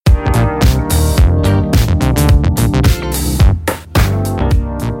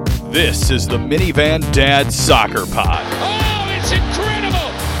This is the Minivan Dad Soccer Pod. Oh, it's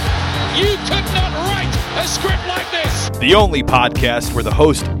incredible! You could not write a script like this! The only podcast where the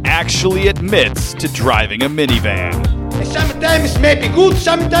host actually admits to driving a minivan. Sometimes it may be good,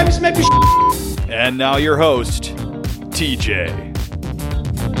 sometimes it may be And now your host, TJ.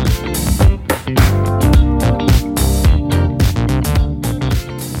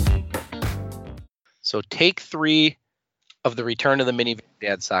 So take 3 of the Return of the Minivan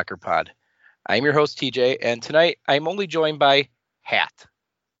Dad Soccer Pod. I'm your host, TJ, and tonight I'm only joined by Hat.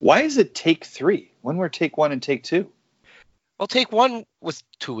 Why is it take 3? When were take 1 and take 2? Well, take 1 was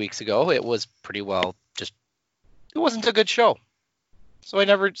 2 weeks ago. It was pretty well it wasn't a good show. So I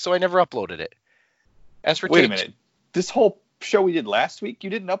never uploaded it. As for Wait a minute. This whole show we did last week, you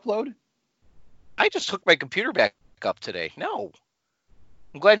didn't upload? I just hooked my computer back up today. No.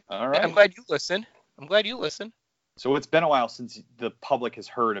 I'm glad you listen. I'm glad you listen. So it's been a while since the public has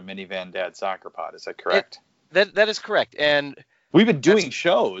heard a Minivan Dad Soccer Pod. Is that correct? That is correct. And we've been doing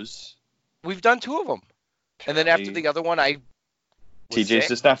shows. We've done 2 of them. And then after the other one, TJ's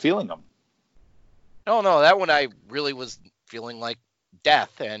just not feeling them. No, that one I really was feeling like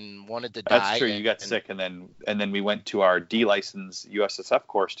death and wanted to die. That's true. You got sick, and then we went to our D-license USSF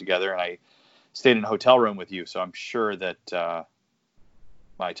course together, and I stayed in a hotel room with you. So I'm sure that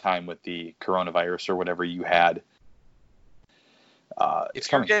my time with the coronavirus or whatever you had.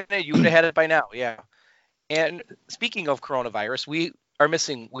 If you're getting it, you would have had it by now. Yeah. And speaking of coronavirus, we are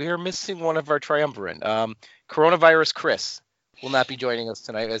missing one of our triumvirate. Coronavirus Chris will not be joining us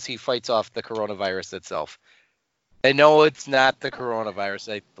tonight as he fights off the coronavirus itself. I know it's not the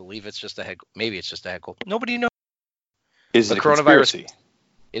coronavirus. I believe it's just a heckle. Maybe it's just a heckle. Nobody knows. Is it a conspiracy?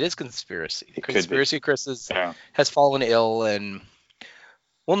 It is conspiracy. It Conspiracy Chris has fallen ill and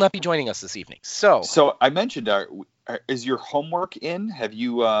will not be joining us this evening. So I mentioned, is your homework in? Have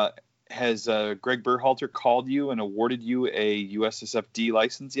you? Has Greg Berhalter called you and awarded you a USSF D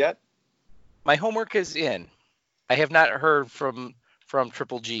license yet? My homework is in. I have not heard from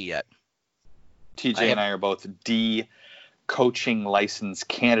Triple G yet. TJ and I are both D coaching license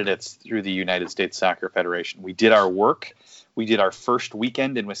candidates through the United States Soccer Federation. We did our work. We did our first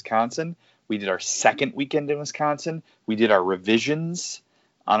weekend in Wisconsin. We did our second weekend in Wisconsin. We did our revisions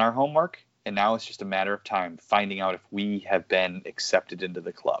on our homework. And now it's just a matter of time finding out if we have been accepted into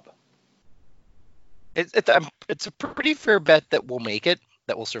the club. It's a pretty fair bet that we'll make it,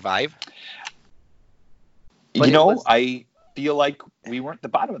 that we'll survive. But I feel like we weren't the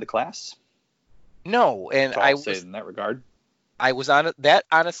bottom of the class. No, and I say in that regard. I was on it. That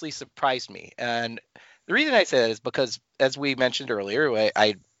honestly surprised me, and the reason I say that is because, as we mentioned earlier,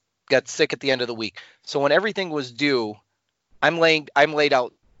 I got sick at the end of the week. So when everything was due, I'm laid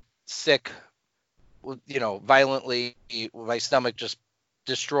out sick, violently, with my stomach just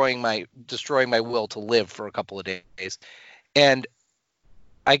destroying my will to live for a couple of days, and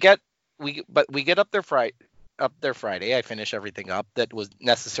we get up there Friday. I finish everything up that was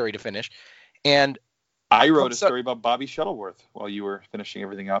necessary to finish. And I wrote a story about Bobby Shuttleworth while you were finishing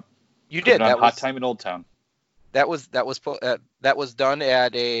everything up. You did. That was Hot Time in Old Town. That was done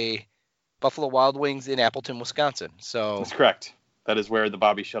at a Buffalo Wild Wings in Appleton, Wisconsin. So that's correct. That is where the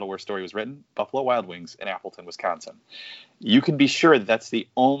Bobby Shuttleworth story was written. Buffalo Wild Wings in Appleton, Wisconsin. You can be sure that's the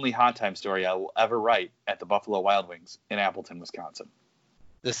only Hot Time story I will ever write at the Buffalo Wild Wings in Appleton, Wisconsin.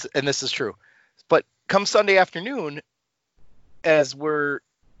 This is true. But come Sunday afternoon, as we're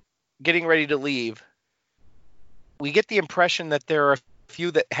getting ready to leave, we get the impression that there are a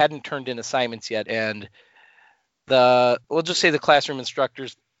few that hadn't turned in assignments yet, and we'll just say the classroom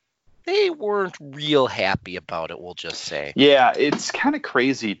instructors, they weren't real happy about it, we'll just say. Yeah, it's kind of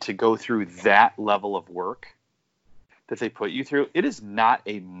crazy to go through that level of work that they put you through. It is not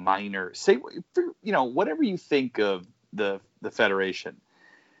a minor, whatever you think of the Federation,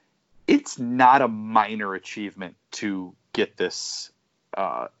 it's not a minor achievement to get this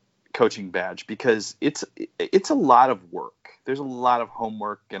coaching badge, because it's a lot of work. There's a lot of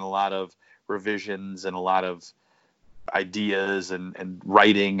homework and a lot of revisions and a lot of ideas and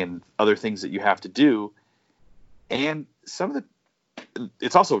writing and other things that you have to do. And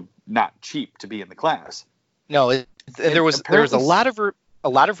it's also not cheap to be in the class. No, there was a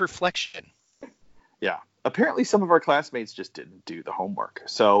lot of reflection. Yeah. Apparently some of our classmates just didn't do the homework.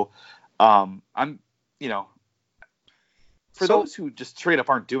 So those who just straight up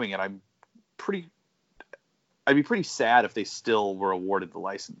aren't doing it, I'd be pretty sad if they still were awarded the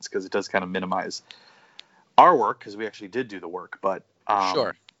license, because it does kind of minimize our work, because we actually did do the work. But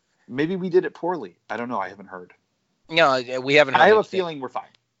sure, maybe we did it poorly. I don't know. I haven't heard. No, we haven't heard. I have a feeling we're fine.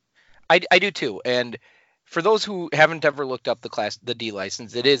 I do too. And for those who haven't ever looked up the D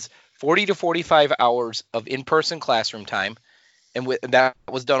license, it is 40 to 45 hours of in-person classroom time, and that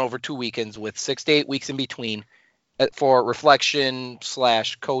was done over 2 weekends with 6 to 8 weeks in between for reflection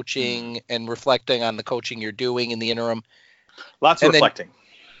 / coaching and reflecting on the coaching you're doing in the interim. Lots of reflecting.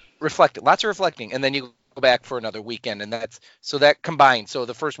 Lots of reflecting, and then you go back for another weekend, and that combined. So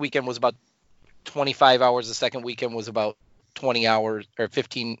the first weekend was about 25 hours. The second weekend was about 20 hours or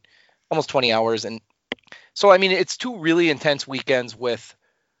 15, almost 20 hours. And so, I mean, it's 2 really intense weekends with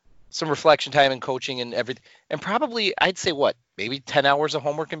some reflection time and coaching and everything. And probably, I'd say maybe 10 hours of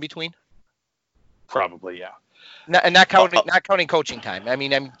homework in between? Probably, yeah. Not counting coaching time. I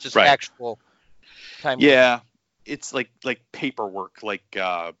mean, I'm just actual time. Yeah. It's like paperwork, like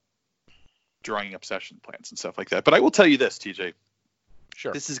drawing up session plans and stuff like that. But I will tell you this, TJ.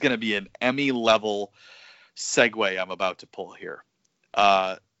 Sure. This is going to be an Emmy level segue I'm about to pull here.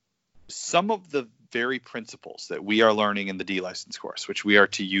 Some of the very principles that we are learning in the D license course, which we are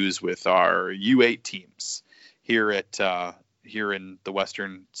to use with our U8 teams here in the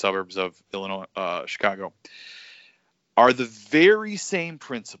western suburbs of Illinois, Chicago, are the very same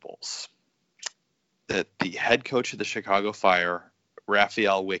principles that the head coach of the Chicago Fire,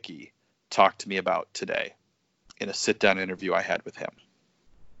 Raphael Wicke, talked to me about today in a sit-down interview I had with him.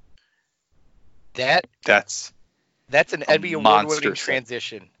 That's an Emmy award-winning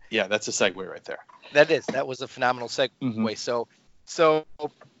transition. Yeah, that's a segue right there. That was a phenomenal segue. Mm-hmm. So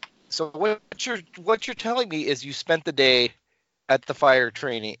what you're telling me is you spent the day at the fire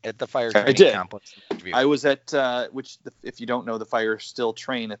training complex. I was at if you don't know, the Fire still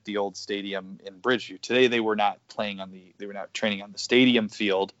train at the old stadium in Bridgeview. Today they were not training on the stadium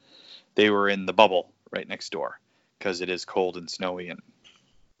field. They were in the bubble right next door because it is cold and snowy and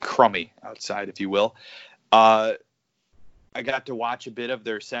crummy outside, if you will. I got to watch a bit of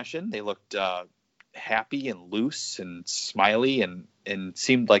their session. They looked happy and loose and smiley and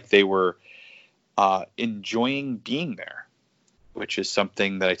seemed like they were enjoying being there, which is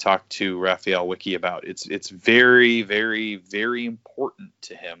something that I talked to Raphael Wicke about. It's very, very, very important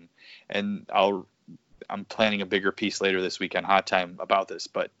to him. And I'm planning a bigger piece later this week on Hot Time about this,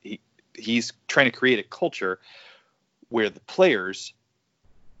 but he's trying to create a culture where the players,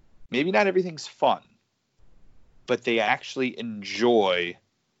 maybe not everything's fun, but they actually enjoy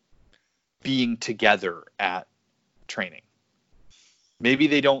being together at training. Maybe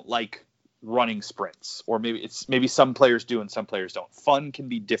they don't like running sprints, or maybe some players do and some players don't. Fun can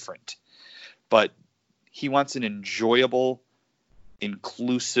be different, but he wants an enjoyable,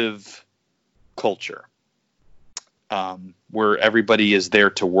 inclusive culture where everybody is there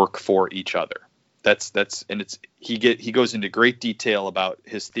to work for each other. He goes into great detail about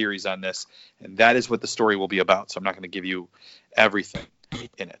his theories on this, and that is what the story will be about. So I'm not going to give you everything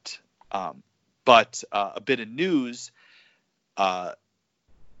in it. But a bit of news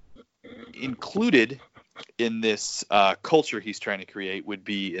included in this culture he's trying to create would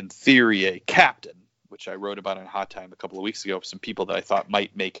be, in theory, a captain, which I wrote about on Hot Time a couple of weeks ago, some people that I thought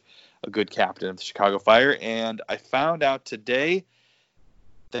might make a good captain of the Chicago Fire. And I found out today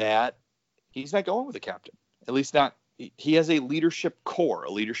that he's not going with a captain, at least not. He has a leadership core, a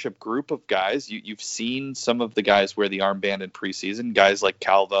leadership group of guys. You've seen some of the guys wear the armband in preseason, guys like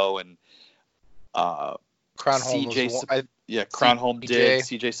Calvo and Cronholm. Cronholm did.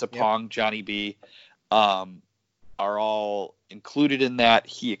 CJ Sapong, yep. Johnny B are all included in that.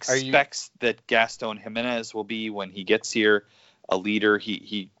 He expects that Gaston Jimenez will be, when he gets here, a leader.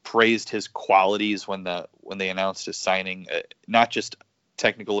 He praised his qualities when they announced his signing, not just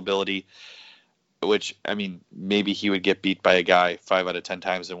technical ability, which, I mean, maybe he would get beat by a guy 5 out of 10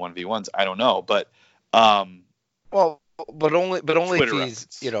 times in 1v1s. I don't know, but but only Twitter if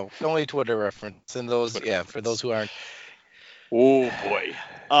he's, only Twitter reference, and those, for those who aren't. Oh boy.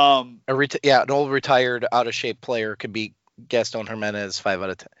 An old retired out of shape player could be Gaston Jimenez 5 out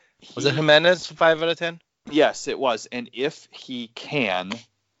of 10. Was it Jimenez 5 out of 10? Yes, it was. And if he can,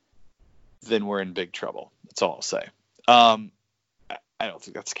 then we're in big trouble. That's all I'll say. I don't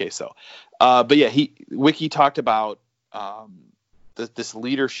think that's the case though. But yeah, Wicke talked about this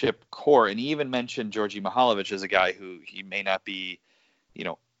leadership core, and he even mentioned Georgi Mihalovic as a guy who, he may not be,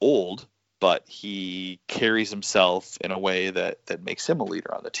 old, but he carries himself in a way that makes him a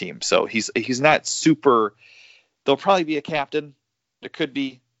leader on the team. So he's not super. There'll probably be a captain. There could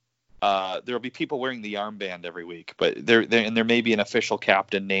be. There'll be people wearing the armband every week, but there may be an official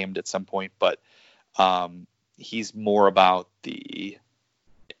captain named at some point. But he's more about the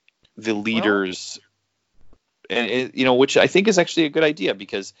leaders, and which I think is actually a good idea,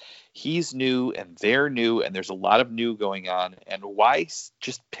 because he's new and they're new and there's a lot of new going on. And why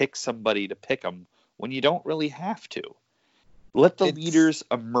just pick somebody to pick them when you don't really have to. Let the leaders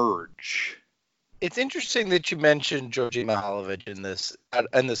emerge. It's interesting that you mentioned Georgi Mihailovic in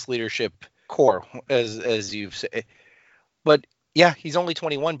this leadership core, as you've said. But yeah, he's only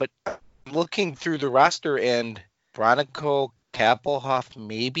 21. But looking through the roster, and Bronico, Kappelhoff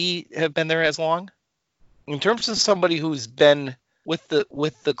maybe have been there as long. In terms of somebody who's been with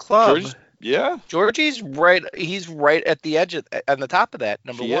the club, Georgie's right. He's right at the edge on the top of that.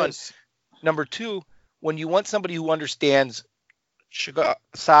 Number one. Number two, when you want somebody who understands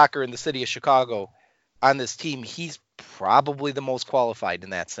soccer in the city of Chicago on this team, he's probably the most qualified in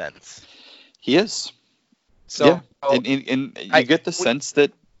that sense. He is. So, and you get the sense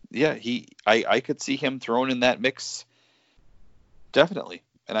that, I could see him thrown in that mix, definitely.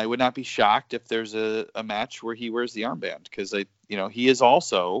 And I would not be shocked if there's a match where he wears the armband, because he is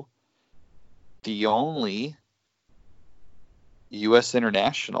also the only U.S.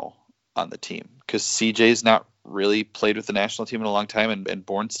 international on the team, because CJ's not really played with the national team in a long time, and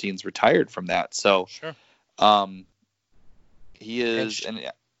Bornstein's retired from that. So, sure. He is,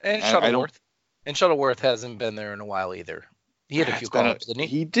 and Shuttleworth. And Shuttleworth hasn't been there in a while either. He had a few call-ups, didn't he?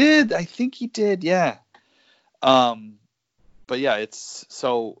 He did. I think he did. Yeah. But yeah, it's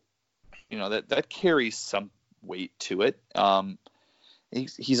so, that carries some weight to it.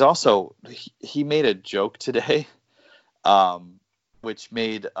 He's also, he made a joke today, which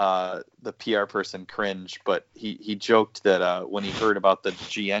made the PR person cringe, but he joked that when he heard about the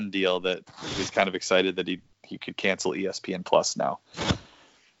GN deal, that he was kind of excited that he could cancel ESPN Plus now.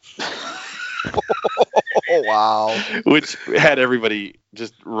 Oh, wow. Which had everybody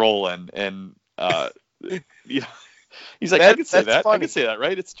just rolling, and he's like, I can say that. Funny. I can say that,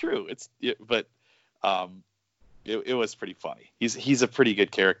 right? It's true. But it was pretty funny. He's a pretty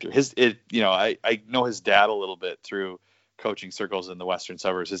good character. I know his dad a little bit through coaching circles in the western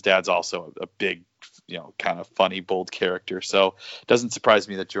suburbs. His dad's also a big, kind of funny, bold character. So it doesn't surprise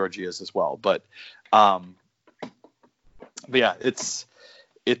me that Georgie is as well. But yeah, it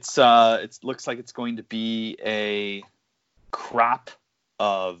looks like it's going to be a crop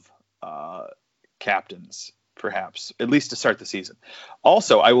of captains, perhaps, at least to start the season.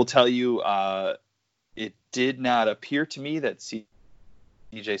 Also, I will tell you, it did not appear to me that CJ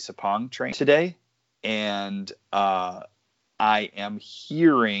Sapong trained today, and I am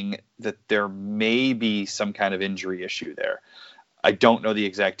hearing that there may be some kind of injury issue there. I don't know the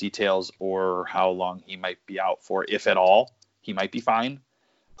exact details or how long he might be out for, if at all. He might be fine.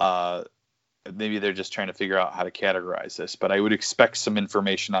 Maybe they're just trying to figure out how to categorize this, but I would expect some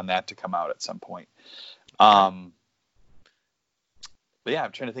information on that to come out at some point. But yeah,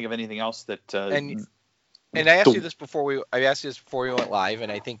 I'm trying to think of anything else that. And I asked you this before we went live, and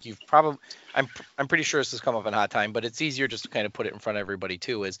I think you've probably. I'm pretty sure this has come up in Hot Time, but it's easier just to kind of put it in front of everybody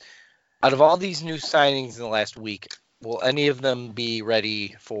too. Is out of all these new signings in the last week, will any of them be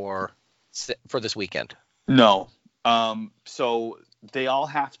ready for this weekend? No. So they all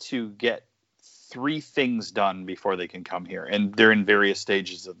have to get 3 things done before they can come here, and they're in various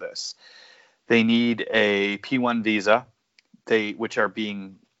stages of this. They need a P1 visa, which are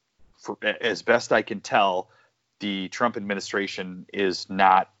being, as best I can tell, the Trump administration is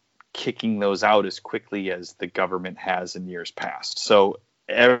not kicking those out as quickly as the government has in years past. So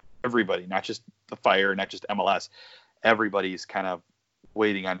everybody, not just the Fire, not just MLS, everybody's kind of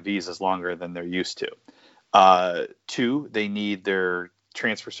waiting on visas longer than they're used to. 2, they need their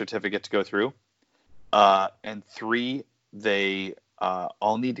transfer certificate to go through. And 3, they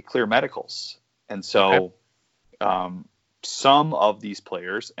all need to clear medicals. And so some of these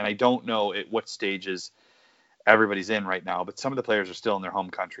players, and I don't know at what stages everybody's in right now, but some of the players are still in their home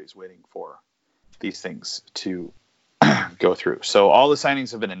countries waiting for these things to go through. So all the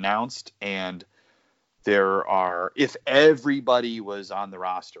signings have been announced, and there are, if everybody was on the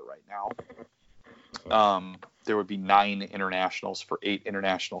roster right now, there would be 9 internationals for 8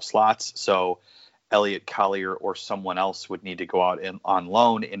 international slots. So Elliot Collier or someone else would need to go out on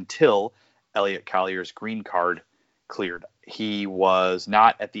loan until Elliot Collier's green card cleared. He was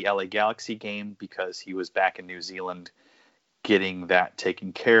not at the LA Galaxy game because he was back in New Zealand getting that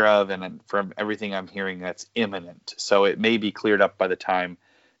taken care of. And from everything I'm hearing, that's imminent. So it may be cleared up by the time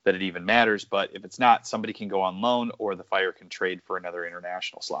that it even matters. But if it's not, somebody can go on loan, or the Fire can trade for another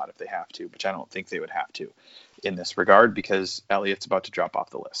international slot if they have to, which I don't think they would have to in this regard, because Elliot's about to drop off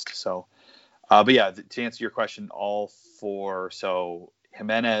the list. So, but yeah, to answer your question, so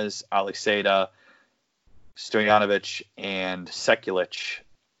Jimenez, Alexeda, Stojanovic, and Sekulic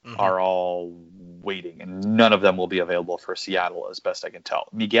are all waiting, and none of them will be available for Seattle, as best I can tell.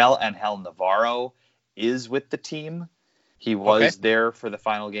 Miguel Angel Navarro is with the team. He was there for the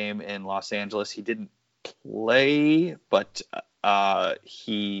final game in Los Angeles. He didn't play, but I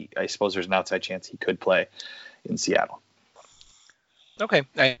suppose there's an outside chance he could play in Seattle. Okay,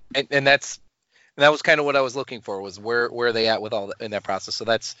 and that was kind of what I was looking for, was where are they at with all in that process. So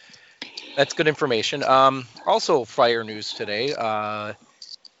that's good information. Also, Fire news today.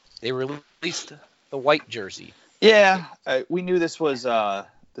 They released the white jersey. Yeah, we knew this was the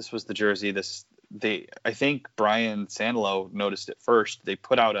jersey. I think Brian Sandalo noticed it first. They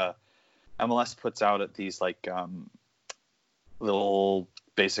put out MLS puts out these like little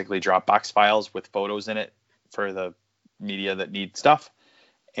basically Dropbox files with photos in it for the media that need stuff,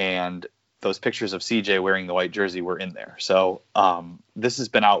 and those pictures of CJ wearing the white jersey were in there. So this has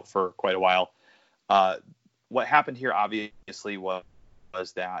been out for quite a while. What happened here obviously was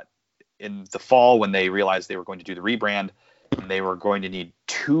that in the fall, when they realized they were going to do the rebrand, they were going to need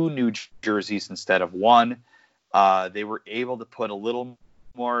 2 new jerseys instead of 1. They were able to put a little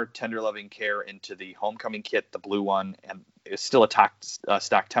more tender loving care into the homecoming kit, the blue one, and it's still a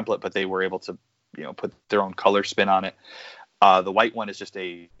stock template, but they were able to put their own color spin on it. The white one is just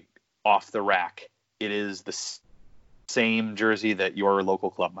a off the rack. It is the same jersey that your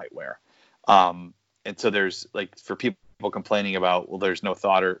local club might wear. And so there's, like, for people complaining about, well, there's no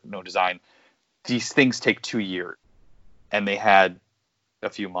thought or no design, these things take 2 years, and they had a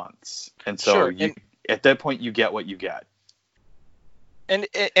few months. And so sure. At that point, you get what you get. And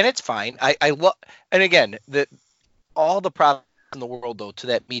it's fine. I love, and again, all the props in the world, though, to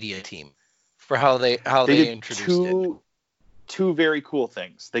that media team for how they introduced it. Two very cool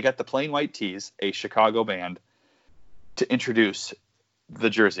things. They got the plain white tees, a Chicago band, to introduce the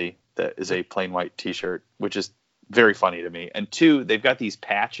jersey that is a plain white T-shirt, which is very funny to me. And 2, they've got these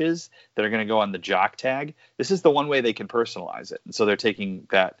patches that are going to go on the jock tag. This is the one way they can personalize it. And so they're taking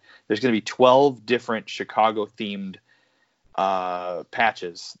that. There's going to be 12 different Chicago-themed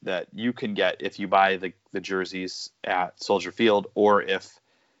patches that you can get if you buy the jerseys at Soldier Field, or if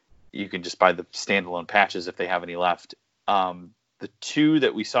you can just buy the standalone patches if they have any left. The 2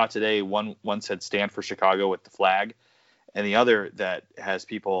 that we saw today, one said "Stand for Chicago" with the flag, and the other that has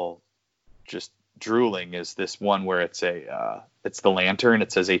people just drooling is this one where it's the lantern.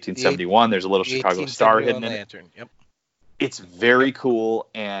 It says 1871. There's a little Chicago star hidden in it. Yep. It's very cool,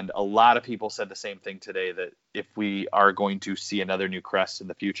 and a lot of people said the same thing today, that if we are going to see another new crest in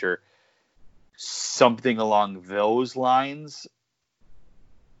the future, something along those lines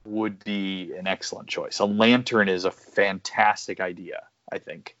would be an excellent choice. A lantern is a fantastic idea, I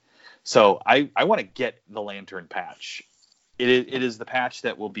think. So I want to get the lantern patch. It is the patch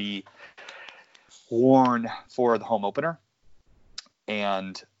that will be worn for the home opener,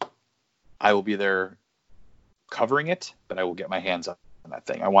 and I will be there covering it, but I will get my hands on that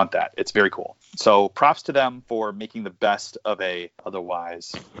thing. I want that. It's very cool. So props to them for making the best of a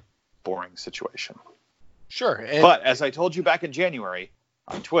otherwise boring situation. Sure. But as I told you back in January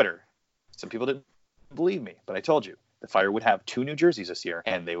on Twitter, some people didn't believe me, but I told you the Fire would have 2 new jerseys this year,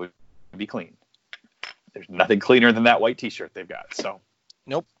 and they would be clean. There's nothing cleaner than that white T-shirt they've got. So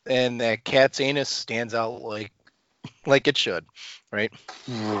nope. And that cat's anus stands out like it should, right?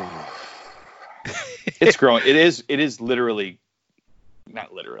 It's growing. It is literally,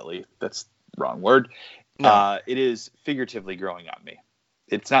 not literally, that's the wrong word. No. It is figuratively growing on me.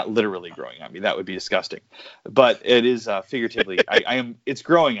 It's not literally growing on me. That would be disgusting. But it is figuratively. It's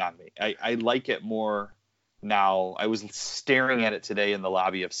growing on me. I like it more now. I was staring at it today in the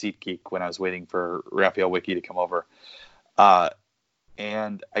lobby of SeatGeek when I was waiting for Raphael Wicki to come over.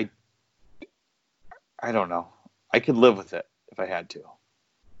 And I don't know. I could live with it if I had to.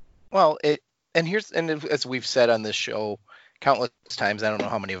 Well, as we've said on this show countless times, I don't know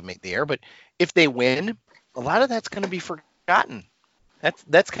how many have made the air, but if they win, a lot of that's going to be forgotten.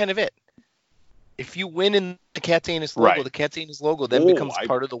 That's kind of it. If you win in the Cat's Anus logo, right, the Cat's Anus logo then becomes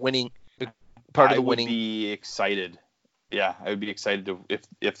part of the winning. I would be excited. Yeah, I would be excited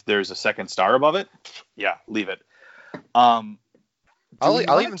if there's a second star above it. Yeah, leave it. I'll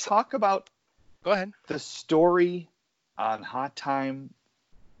even talk about. Go ahead. The story on Hot Time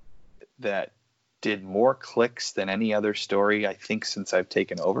that did more clicks than any other story, I think, since I've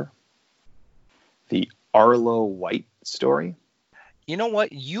taken over. The Arlo White story. You know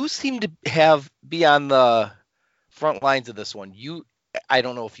what? You seem to be on the front lines of this one. I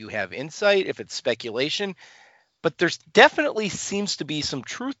don't know if you have insight, if it's speculation, but there's definitely seems to be some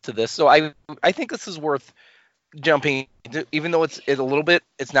truth to this. So I think this is worth jumping into, even though it's a little bit,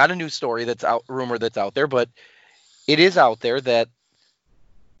 it's not a news story rumor that's out there, but it is out there that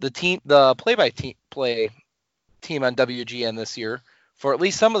the play-by-play team on WGN this year for at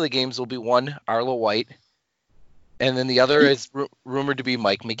least some of the games will be one Arlo White And then the other is rumored to be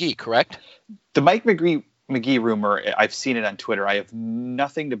Mike Magee, correct? The Mike McGee rumor, I've seen it on Twitter. I have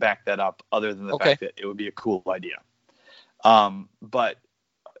nothing to back that up other than the fact that it would be a cool idea. But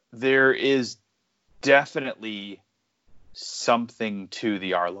there is definitely something to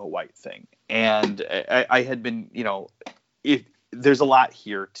the Arlo White thing. And I had been, there's a lot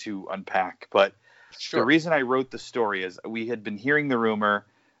here to unpack, but the reason I wrote the story is we had been hearing the rumor.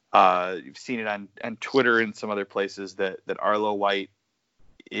 You've seen it on Twitter and some other places that Arlo White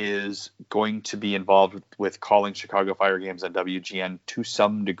is going to be involved with calling Chicago Fire games on WGN to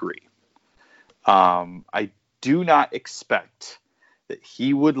some degree. I do not expect that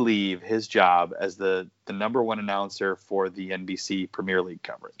he would leave his job as the number one announcer for the NBC Premier League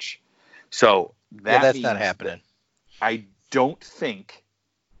coverage. So that's not happening. I don't think,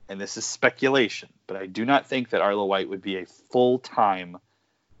 and this is speculation, but I do not think that Arlo White would be a full-time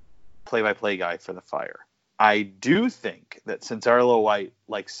play-by-play guy for the Fire. I do think that since Arlo White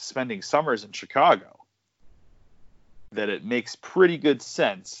likes spending summers in Chicago, that it makes pretty good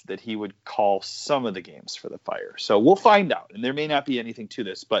sense that he would call some of the games for the Fire. So we'll find out, and there may not be anything to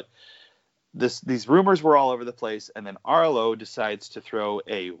this, but these rumors were all over the place, and then Arlo decides to throw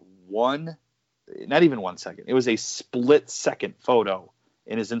not even 1 second, it was a split-second photo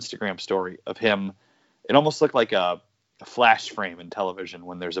in his Instagram story of him. It almost looked like a flash frame in television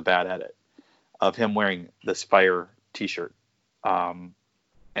when there's a bad edit of him wearing this Fire t-shirt. And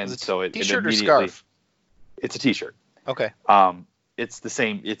so it t-shirt immediately, or scarf? It's a t-shirt. Okay. It's the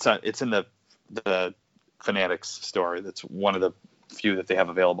same. It's in the Fanatics store. That's one of the few that they have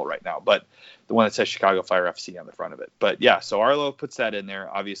available right now. But the one that says Chicago Fire FC on the front of it. But yeah, so Arlo puts that in there.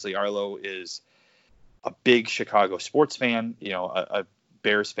 Obviously, Arlo is a big Chicago sports fan. A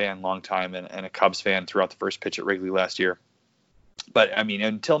Bears fan, long time, and a Cubs fan throughout the first pitch at Wrigley last year. But I mean,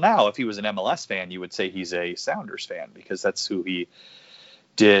 until now, if he was an MLS fan, you would say he's a Sounders fan because that's who he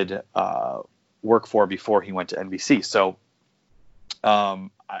did work for before he went to NBC. So I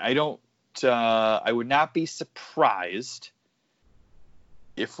would not be surprised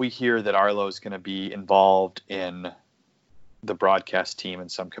if we hear that Arlo is going to be involved in the broadcast team in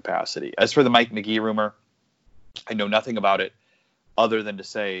some capacity. As for the Mike Magee rumor, I know nothing about it other than to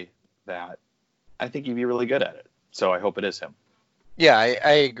say that I think he'd be really good at it. So I hope it is him. Yeah, I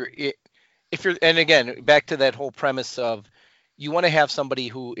agree. And again, back to that whole premise of you want to have somebody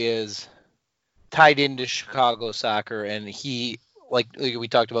who is tied into Chicago soccer, and he, like we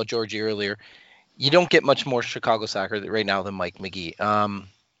talked about Georgie earlier, you don't get much more Chicago soccer right now than Mike Magee.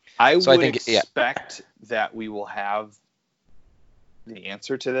 I would expect that we will have the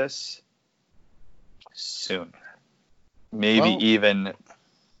answer to this soon. Maybe even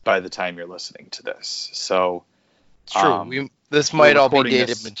by the time you're listening to this. So it's true. This might all be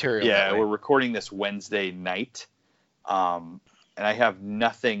dated material. Yeah, we're recording this Wednesday night. And I have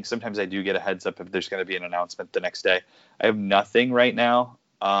nothing. Sometimes I do get a heads up if there's going to be an announcement the next day. I have nothing right now.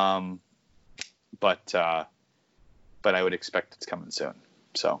 But I would expect it's coming soon.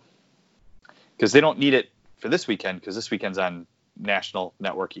 So, because they don't need it for this weekend, because this weekend's on national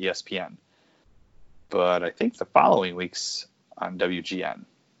network ESPN. But I think the following week's on WGN.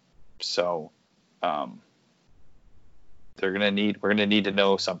 So, we're gonna need to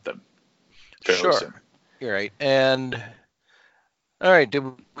know something fairly soon. You're right. And all right,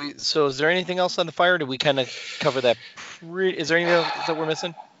 so is there anything else on the Fire? Did we kind of cover that? Is there anything else that we're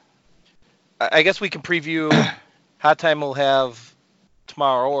missing? I guess we can preview. Hot Time will have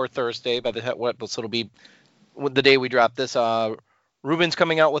tomorrow or Thursday so it'll be the day we drop this. Ruben's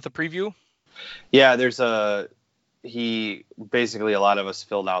coming out with a preview. Yeah, a lot of us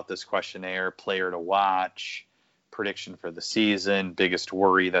filled out this questionnaire, player to watch, prediction for the season, biggest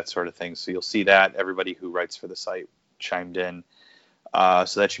worry, that sort of thing. So you'll see that. Everybody who writes for the site chimed in. So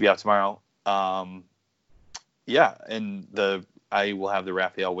that should be out tomorrow. Yeah, and I will have the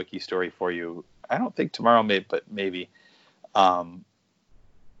Raphael Wiki story for you. I don't think tomorrow, but maybe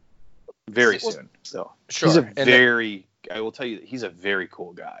very soon. So sure. I will tell you that he's a very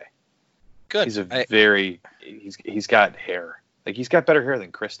cool guy. Good. He's got hair. Like, he's got better hair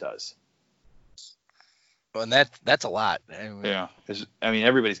than Chris does. Well, and that's a lot. Yeah.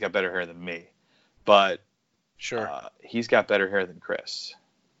 Everybody's got better hair than me, but sure, he's got better hair than Chris.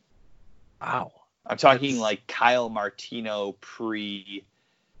 Wow. I'm talking like Kyle Martino pre-divorce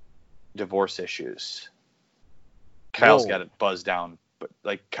issues. Kyle's got it buzzed down, but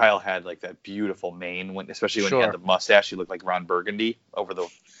like Kyle had like that beautiful mane, especially when he had the mustache. He looked like Ron Burgundy over the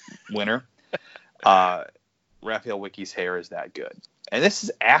winter. Raphael Wiki's hair is that good. And this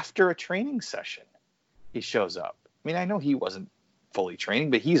is after a training session. He shows up. I mean, I know he wasn't fully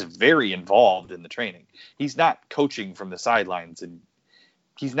training, but he's very involved in the training. He's not coaching from the sidelines, and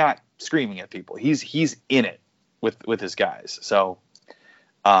he's not screaming at people. He's in it with his guys. So,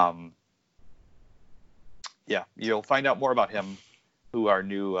 yeah, you'll find out more about him, who our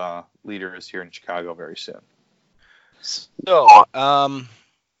new leader is here in Chicago very soon. So,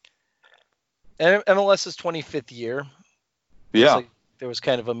 MLS's 25th year. Yeah. Like there was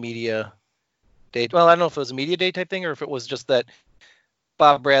kind of a media date. Well, I don't know if it was a media day type thing or if it was just that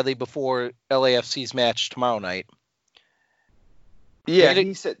Bob Bradley before LAFC's match tomorrow night. Yeah,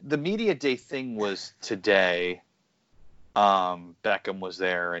 he said the media day thing was today. Beckham was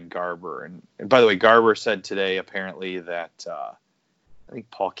there and Garber. And by the way, Garber said today apparently that I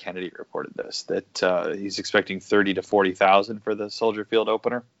think Paul Kennedy reported this, that he's expecting 30 to 40,000 for the Soldier Field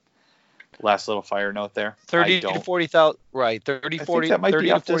opener. Last little fire note there. 30 to 40,000, right? 30 to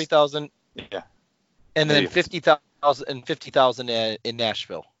 40,000. Yeah. And then 50,000 in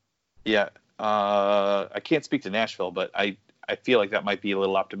Nashville. Yeah. I can't speak to Nashville, but I feel like that might be a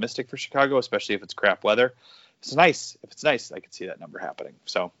little optimistic for Chicago, especially if it's crap weather. If it's nice, I could see that number happening.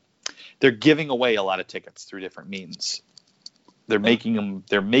 So they're giving away a lot of tickets through different means. They're making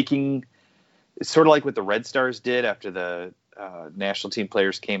it's sort of like what the Red Stars did after the national team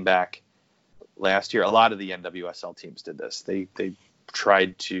players came back last year. A lot of the NWSL teams did this. They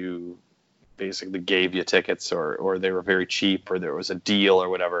tried to basically gave you tickets or they were very cheap or there was a deal or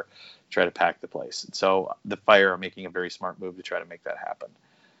whatever, try to pack the place. And so the Fire are making a very smart move to try to make that happen.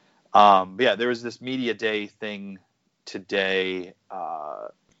 But yeah, there was this media day thing today.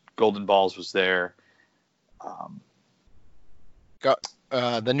 Golden Balls was there.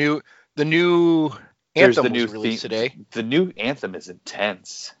 The new anthem was released today. The new anthem is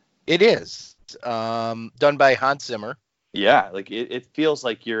intense. It is done by Hans Zimmer. Yeah, like it feels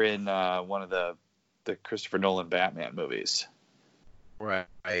like you're in one of the Christopher Nolan Batman movies. Right.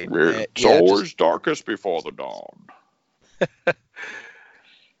 It's always darkest before the dawn.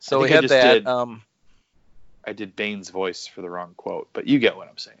 So we had that. I did Bane's voice for the wrong quote, but you get what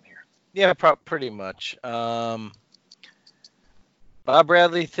I'm saying here. Yeah, pretty much. Bob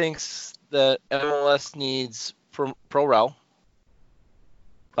Bradley thinks that MLS needs pro-rel.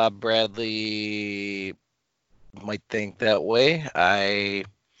 Bob Bradley might think that way.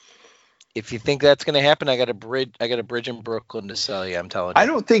 If you think that's going to happen, I got a bridge in Brooklyn to sell you. I'm telling you. I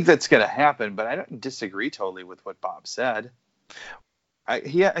don't think that's going to happen, but I don't disagree totally with what Bob said.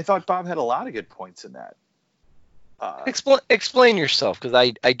 I thought Bob had a lot of good points in that. Explain yourself,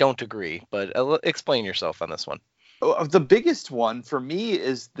 because I don't agree, but explain yourself on this one. The biggest one for me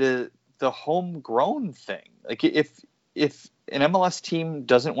is the homegrown thing. Like if an MLS team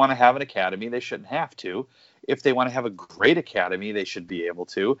doesn't want to have an academy, they shouldn't have to. If they want to have a great academy, they should be able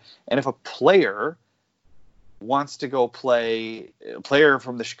to. And if a player wants to go play, a player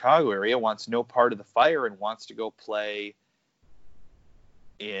from the Chicago area wants no part of the Fire and wants to go play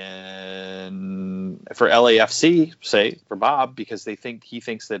for LAFC, say, for Bob, because he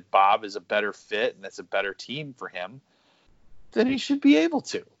thinks that Bob is a better fit and that's a better team for him, then he should be able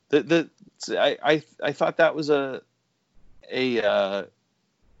to. I thought that was a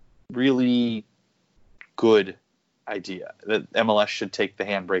really good idea, that MLS should take the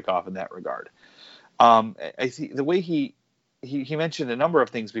handbrake off in that regard. I see the way he mentioned a number of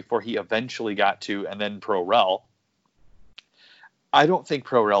things before he eventually got to, and then pro-rel. I don't think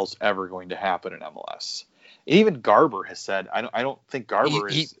pro-rel's ever going to happen in MLS. Even Garber has said, I don't think Garber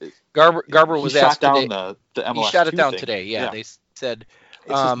Garber was asked down today. The MLS. He shot it down thing. today. Yeah, they said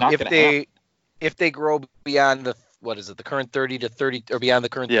if they grow beyond the current 30 to 30 or beyond the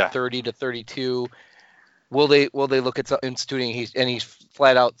current 30 to 32, will they look at instituting? He's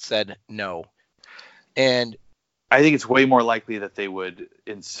flat out said no. And I think it's way more likely that they would,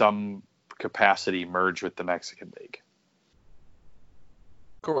 in some capacity, merge with the Mexican League.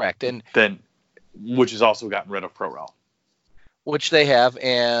 Correct, and then which has also gotten rid of pro-rel, which they have,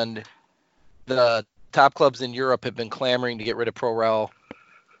 and the top clubs in Europe have been clamoring to get rid of pro-rel.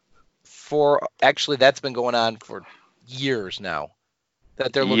 Actually, that's been going on for years now.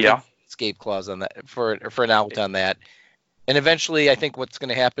 That they're looking for escape clause on that for an out on that, and eventually, I think what's going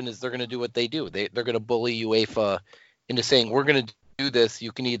to happen is they're going to do what they do. They're going to bully UEFA into saying, we're going to do this.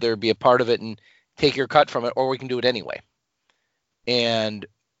 You can either be a part of it and take your cut from it, or we can do it anyway. And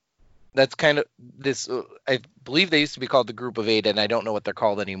that's kind of this. I believe they used to be called the Group of Eight, and I don't know what they're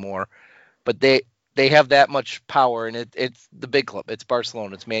called anymore. But they have that much power, and it's the big club. It's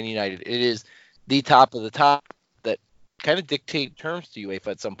Barcelona. It's Man United. It is the top of the top that kind of dictate terms to UEFA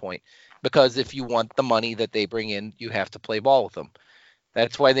at some point. Because if you want the money that they bring in, you have to play ball with them.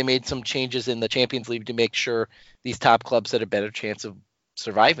 That's why they made some changes in the Champions League to make sure these top clubs had a better chance of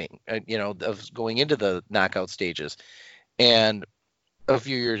surviving, of going into the knockout stages. And a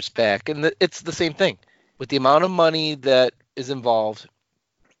few years back, and it's the same thing. With the amount of money that is involved,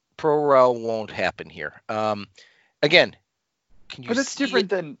 Pro Rel won't happen here. Again, but it's different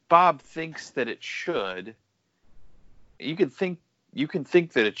than Bob thinks that it should. You can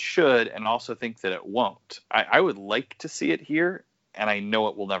think that it should and also think that it won't. I would like to see it here, and I know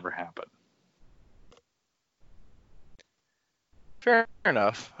it will never happen. Fair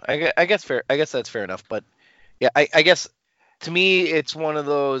enough. I guess that's fair enough. But yeah, I guess to me it's one of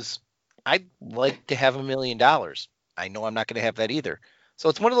those. I'd like to have $1 million. I know I'm not going to have that either. So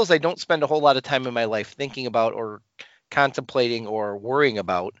it's one of those I don't spend a whole lot of time in my life thinking about or contemplating or worrying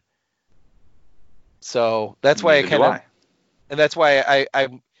about. So that's why and that's why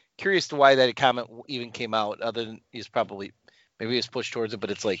I'm curious to why that comment even came out. Other than maybe he's pushed towards it,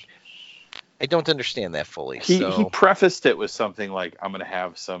 but it's like I don't understand that fully. He prefaced it with something like, "I'm going to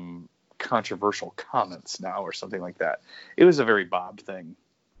have some controversial comments now," or something like that. It was a very Bob thing.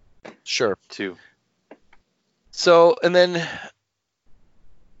 Sure. Too. So, and then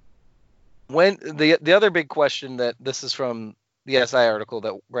when the other big question that this is from the SI article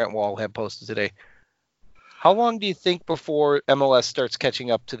that Grant Wall had posted today. How long do you think before MLS starts catching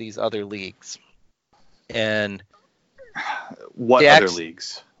up to these other leagues? And what other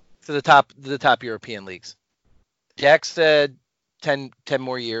leagues? To the top European leagues. Jack said 10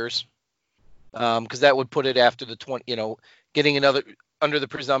 more years. Because that would put it after the 20, getting another under the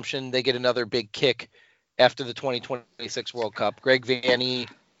presumption they get another big kick after the 2026 World Cup. Greg Vanney,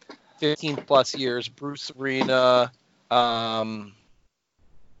 15 plus years. Bruce Arena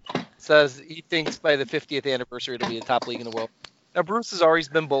says he thinks by the 50th anniversary it'll be the top league in the world. Now Bruce has always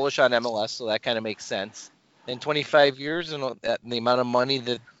been bullish on MLS, so that kind of makes sense. In 25 years, and the amount of money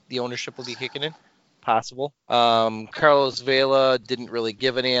that the ownership will be kicking in, possible. Carlos Vela didn't really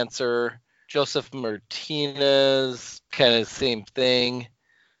give an answer. Joseph Martinez, kind of same thing.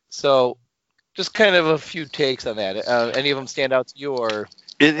 So just kind of a few takes on that. Any of them stand out to you, or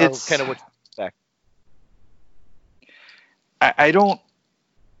it's kind of what you expect?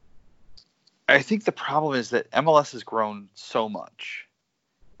 I think the problem is that MLS has grown so much,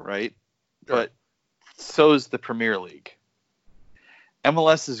 right? Sure. But so is the Premier League.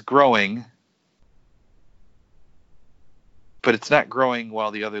 MLS is growing, but it's not growing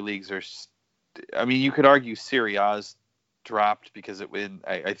while the other leagues are. I mean, you could argue Serie A's dropped because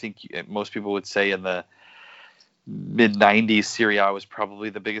I think most people would say in the mid-90s, Serie A was probably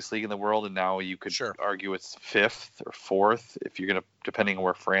the biggest league in the world, and now you could argue it's fifth or fourth if you're going to, depending on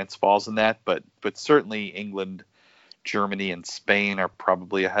where France falls in that. But certainly England, Germany, and Spain are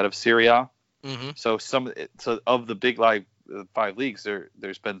probably ahead of Serie A. Mm-hmm. So of the big five leagues,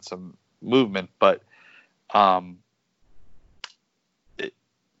 there's been some movement, but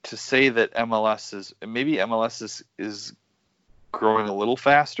to say that MLS is growing a little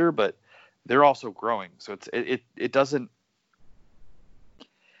faster, but they're also growing. So it doesn't.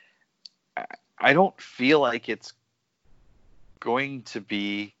 I don't feel like it's going to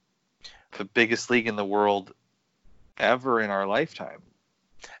be the biggest league in the world ever in our lifetime.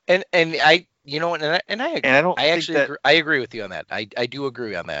 And I agree with you on that. I do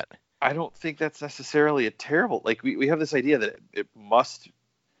agree on that. I don't think that's necessarily a terrible. Like we have this idea that it must.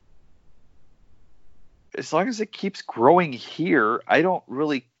 As long as it keeps growing here, I don't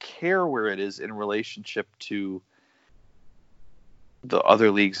really care where it is in relationship to the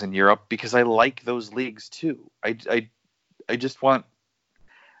other leagues in Europe, because I like those leagues too. I just want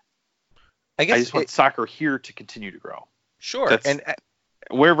soccer here to continue to grow. Sure. And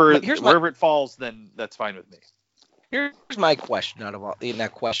wherever it falls, then that's fine with me. Here's my question out of all in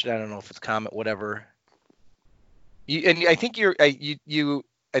that question. I don't know if it's comment, whatever. I think you're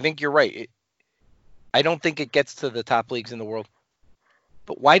right. I don't think it gets to the top leagues in the world.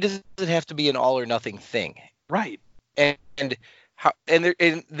 But why does it have to be an all or nothing thing? Right. And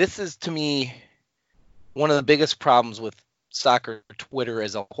this is, to me, one of the biggest problems with soccer Twitter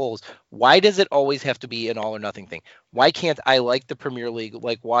as a whole is, why does it always have to be an all or nothing thing? Why can't I like the Premier League,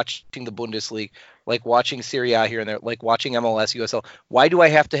 like watching the Bundesliga, like watching Serie A here and there, like watching MLS, USL? Why do I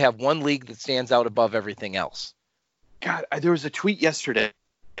have to have one league that stands out above everything else? God, there was a tweet yesterday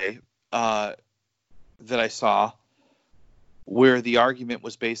that I saw where the argument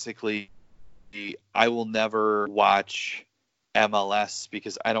was basically, I will never watch MLS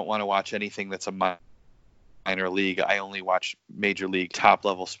because I don't want to watch anything that's a minor league. I only watch major league top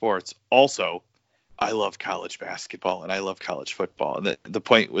level sports. Also, I love college basketball and I love college football. And the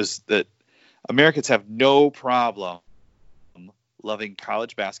point was that Americans have no problem loving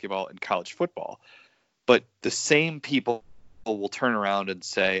college basketball and college football. But the same people will turn around and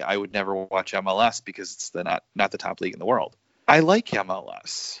say, I would never watch MLS because it's not the top league in the world. I like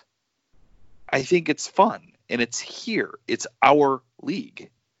MLS. I think it's fun, and it's here. It's our league.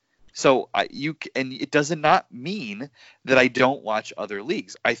 So it does not mean that I don't watch other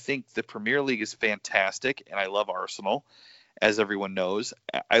leagues. I think the Premier League is fantastic, and I love Arsenal, as everyone knows.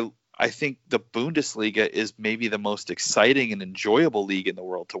 I think the Bundesliga is maybe the most exciting and enjoyable league in the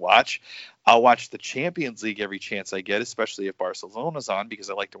world to watch. I'll watch the Champions League every chance I get, especially if Barcelona's on, because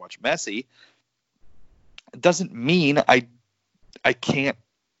I like to watch Messi. It doesn't mean I can't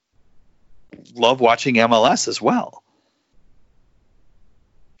love watching MLS as well.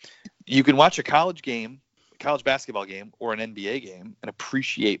 You can watch a college basketball game, or an NBA game and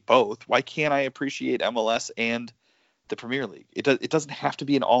appreciate both. Why can't I appreciate MLS and the Premier League? It doesn't have to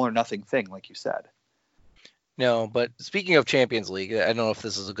be an all or nothing thing, like you said. No, but speaking of Champions League, I don't know if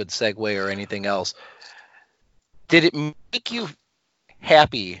this is a good segue or anything else. Did it make you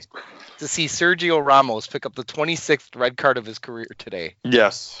happy to see Sergio Ramos pick up the 26th red card of his career today?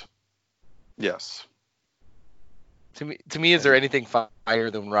 Yes. To me, is there anything fire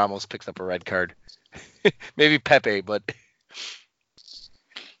than when Ramos picks up a red card? Maybe Pepe, but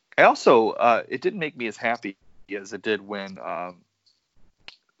I also it didn't make me as happy as it did when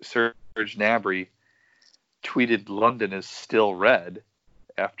Serge Gnabry tweeted London is still red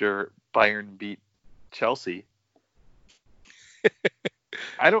after Bayern beat Chelsea.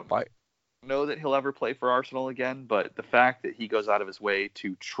 I don't know that he'll ever play for Arsenal again, but the fact that he goes out of his way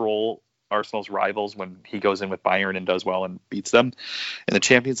to troll Arsenal's rivals when he goes in with Bayern and does well and beats them in the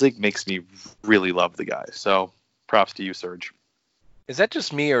Champions League makes me really love the guy. So props to you, Serge. Is that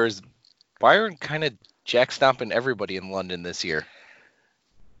just me, or is Bayern kind of jack stomping everybody in London this year?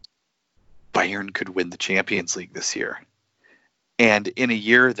 Bayern could win the Champions League this year. And in a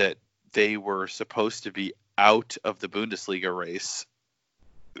year that they were supposed to be out of the Bundesliga race,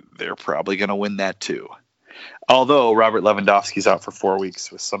 they're probably going to win that too. Although Robert Lewandowski's out for 4 weeks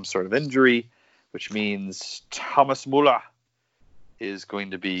with some sort of injury, which means Thomas Müller is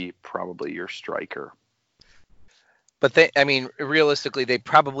going to be probably your striker. But realistically, they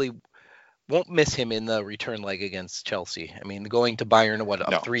probably won't miss him in the return leg against Chelsea. I mean, going to Bayern,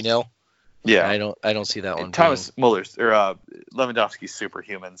 up 3-0? Yeah. I don't see that one. Thomas Muller's Lewandowski's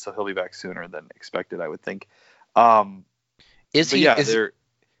superhuman, so he'll be back sooner than expected, I would think.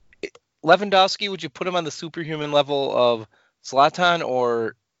 Lewandowski, would you put him on the superhuman level of Zlatan,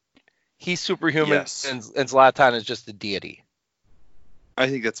 or he's superhuman and Zlatan is just a deity? I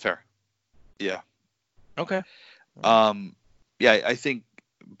think that's fair. Yeah. Okay. I think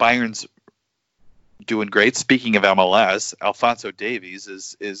Bayern's doing great. Speaking of MLS, Alphonso Davies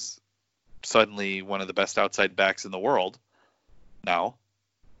is suddenly one of the best outside backs in the world now.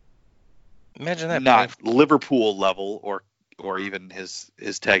 Imagine that. Not Liverpool level or even his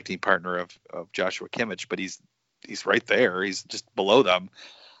tag team partner of Joshua Kimmich, but he's right there. He's just below them.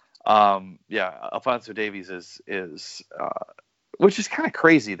 Alphonso Davies is which is kind of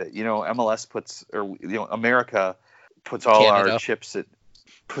crazy that, MLS America puts all our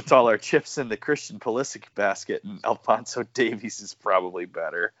chips in the Christian Pulisic basket, and Alphonso Davies is probably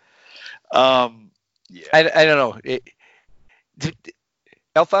better. I don't know.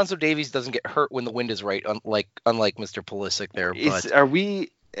 Alphonso Davies doesn't get hurt when the wind is right, unlike Mr. Pulisic there.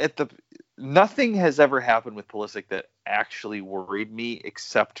 Nothing has ever happened with Pulisic that actually worried me,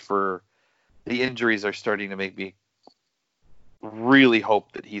 except for the injuries are starting to make me really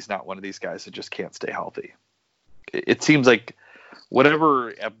hope that he's not one of these guys that just can't stay healthy. It seems like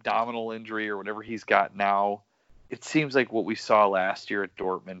whatever abdominal injury or whatever he's got now, it seems like what we saw last year at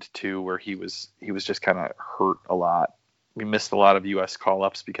Dortmund too, where he was just kind of hurt a lot. We missed a lot of U.S.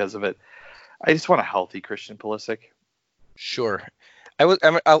 call-ups because of it. I just want a healthy Christian Pulisic. Sure.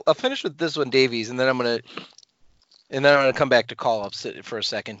 I'll finish with this one, Davies, and then I'm gonna come back to call-ups for a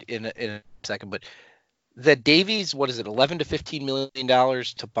second in a second. But that Davies, what is it, $11 to $15 million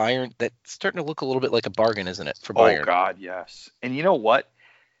to Bayern? That's starting to look a little bit like a bargain, isn't it, for Bayern? Oh God, yes. And you know what?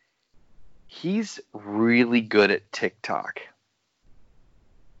 He's really good at TikTok.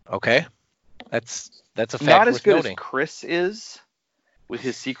 Okay, that's a fact. Not as good noting. as Chris is with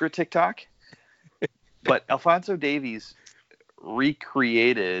his secret TikTok, but Alphonso Davies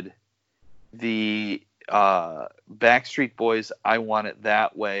recreated the Backstreet Boys "I Want It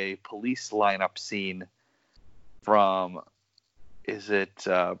That Way" police lineup scene from, is it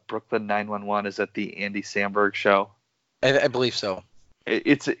Brooklyn 911? Is that the Andy Samberg show? I believe so.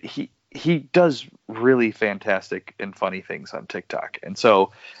 He does really fantastic and funny things on TikTok. And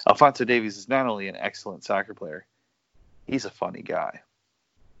so Alphonso Davies is not only an excellent soccer player, He's a funny guy.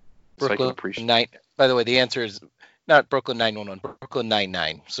 So I can Brooklyn appreciate 9. By the way, the answer is not Brooklyn 911, Brooklyn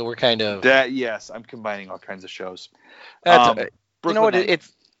 99. So we're kind of that. Yes, I'm combining all kinds of shows. That's all right. You Brooklyn know what? Nine-Nine.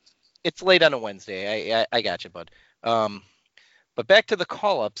 It's late on a Wednesday. I got you, bud. But back to the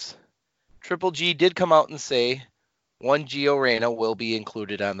call-ups. Triple G did come out and say one Gio Reyna will be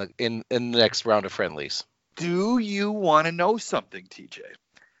included in the next round of friendlies. Do you want to know something, TJ?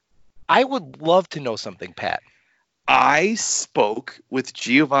 I would love to know something, Pat. I spoke with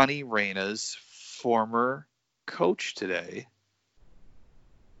Giovanni Reyna's former coach today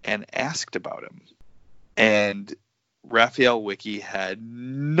and asked about him. And Raphael Wiki had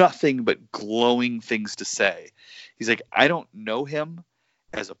nothing but glowing things to say. He's like, I don't know him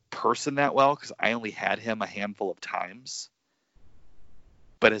as a person that well because I only had him a handful of times.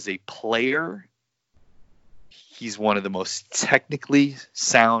 But as a player, he's one of the most technically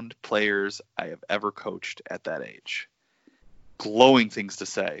sound players I have ever coached at that age. Glowing things to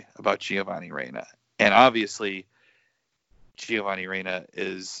say about Giovanni Reyna. And obviously, Giovanni Reyna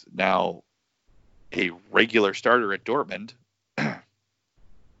is now a regular starter at Dortmund,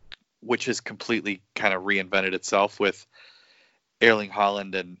 which has completely kind of reinvented itself with Erling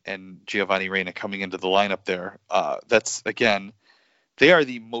Haaland and Giovanni Reyna coming into the lineup there. That's, again, they are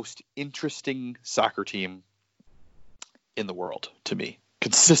the most interesting soccer team in the world to me.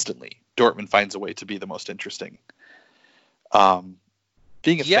 Consistently, Dortmund finds a way to be the most interesting.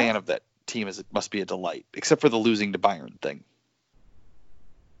 Being a fan of that team must be a delight, except for the losing to Bayern thing.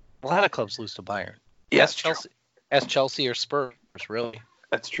 A lot of clubs lose to Bayern. Yeah, As Chelsea or Spurs, really.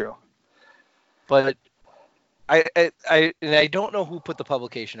 That's true. But I don't know who put the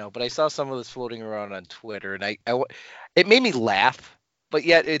publication out, but I saw some of this floating around on Twitter, and it made me laugh. But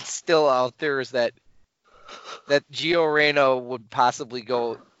yet it's still out there is that Gio Reyna would possibly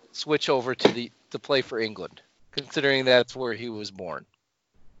switch over to play for England, considering that's where he was born.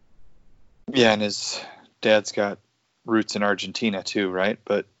 Yeah, and his dad's got roots in Argentina too, right?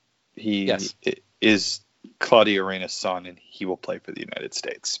 But he is Claudio Reyna's son, and he will play for the United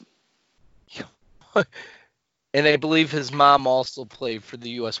States. And I believe his mom also played for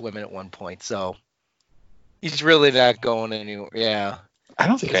the U.S. women at one point, so he's really not going anywhere. Yeah, I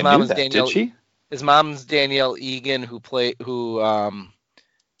don't think I knew that. Did she? His mom's Danielle Egan, who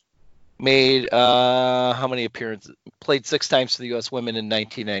made how many appearances? Played 6 times for the U.S. women in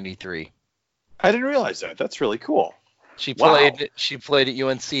 1993. I didn't realize that. That's really cool. She played at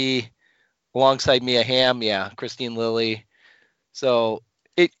UNC alongside Mia Hamm, Christine Lilly. So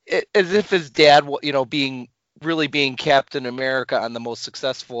it as if his dad, being Captain America on the most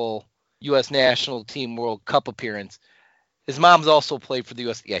successful U.S. national team World Cup appearance. His mom's also played for the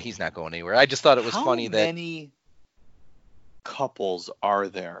U.S. Yeah, he's not going anywhere. I just thought it was funny that. How many couples are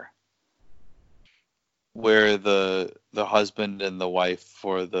there where the husband and the wife,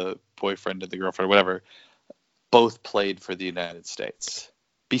 or the boyfriend and the girlfriend, or whatever, both played for the United States,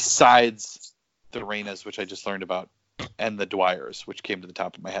 besides the Reynas, which I just learned about, and the Dwyers, which came to the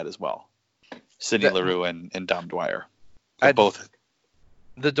top of my head as well. Sidney Leroux and Dom Dwyer. Both.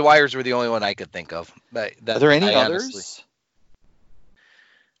 The Dwyers were the only one I could think of. Are there any others?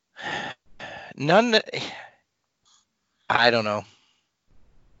 None. I don't know.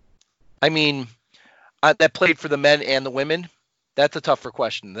 I mean, that played for the men and the women. That's a tougher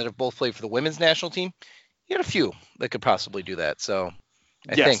question. That have both played for the women's national team. You had a few that could possibly do that. So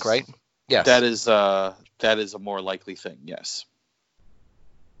I think, right? Yes. That is a more likely thing. Yes.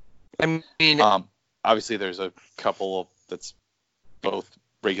 I mean, obviously there's a couple that's both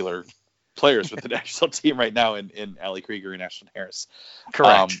regular players with the national team right now in Ali Krieger and Ashlyn Harris.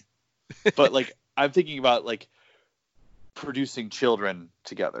 Correct. But I'm thinking about producing children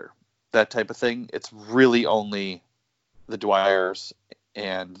together, that type of thing. It's really only the Dwyers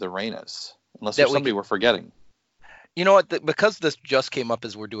and the Reynas, unless there's somebody we're forgetting. You know what? Because this just came up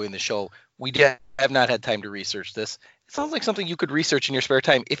as we're doing the show, we have not had time to research this. It sounds like something you could research in your spare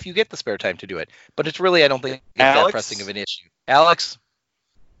time if you get the spare time to do it. But it's really, I don't think it's that pressing of an issue. Alex,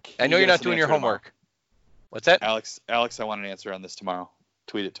 I know you're not doing your homework. Tomorrow. What's that? Alex, I want an answer on this tomorrow.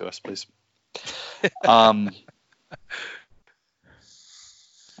 Tweet it to us, please. Alex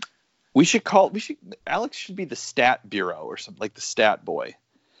should be the stat bureau or something, like the stat boy.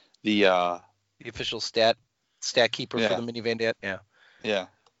 The official stat keeper for the minivan dad. Yeah. Yeah.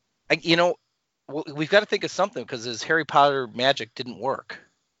 We've got to think of something because his Harry Potter magic didn't work.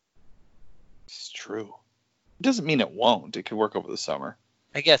 It's true. It doesn't mean it won't. It could work over the summer.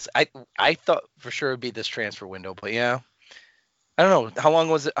 I guess I thought for sure it'd be this transfer window, but yeah. I don't know. How long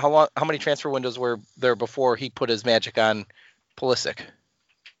was it? How many transfer windows were there before he put his magic on Pulisic?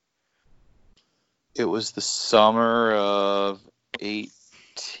 It was the summer of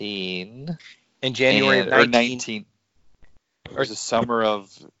 18. In January of or 19. It was the summer of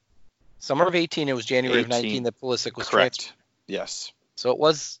 18. It was January 18. of 19 that Pulisic was correct. transferred. Yes. So it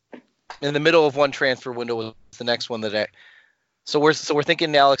was in the middle of one transfer window was the next one that So we're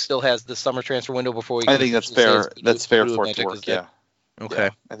thinking Alex still has the summer transfer window before we. I think that's fair. That's fair for it to work. Yeah. Okay. Yeah,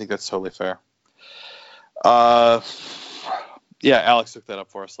 I think that's totally fair. Yeah, Alex looked that up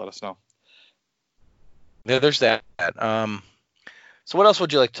for us. Let us know. Yeah, there's that. So what else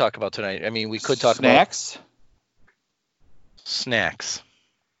would you like to talk about tonight? I mean, we could talk about snacks.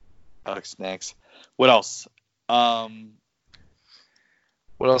 I like snacks. What else? What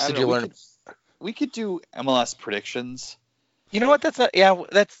else did you learn? We could do MLS predictions. You know what? That's not. Yeah,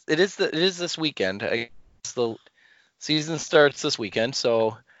 it is this weekend. I guess the season starts this weekend.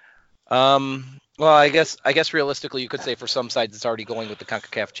 So, well, I guess realistically, you could say for some sides it's already going with the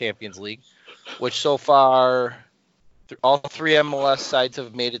CONCACAF Champions League, which so far all three MLS sides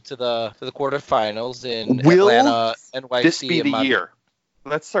have made it to the quarterfinals in Atlanta, NYC. This be the year?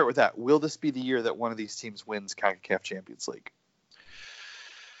 Let's start with that. Will this be the year that one of these teams wins CONCACAF Champions League?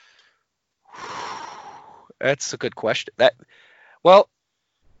 That's a good question. Wow.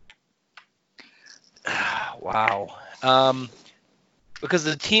 Because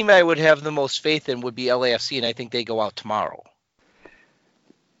the team I would have the most faith in would be LAFC, and I think they go out tomorrow.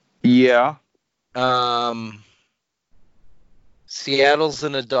 Yeah. Seattle's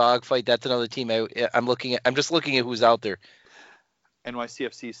in a dogfight. That's another team I'm looking at. I'm just looking at who's out there.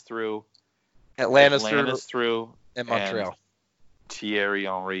 NYCFC's through. Atlanta's through. And Montreal. And Thierry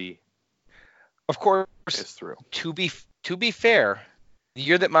Henry. Of course, is through. To be fair, the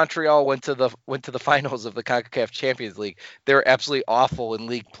year that Montreal went to the finals of the CONCACAF Champions League, they were absolutely awful in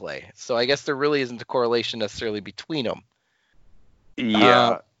league play. So I guess there really isn't a correlation necessarily between them.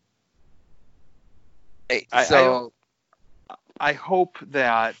 Yeah. I hope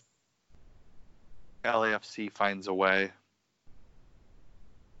that LAFC finds a way.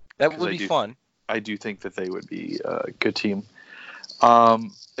 That would be fun. I do think that they would be a good team.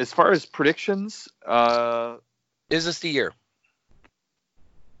 As far as predictions, is this the year?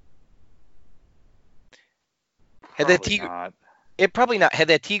 Probably not. Had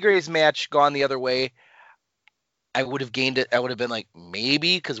that Tigres match gone the other way, I would have gained it. I would have been like,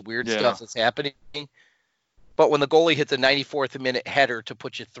 maybe, because weird stuff is happening. But when the goalie hits a 94th minute header to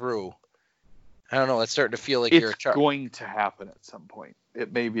put you through, I don't know. It's starting to feel like you're going to happen at some point.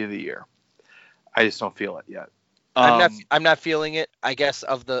 It may be the year. I just don't feel it yet. I'm not feeling it. I guess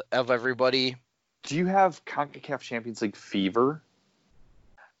of everybody. Do you have CONCACAF Champions League fever?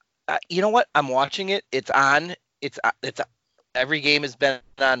 You know what? I'm watching it. It's on. It's every game has been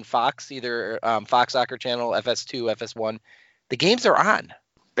on Fox, either Fox Soccer Channel, FS2, FS1. The games are on.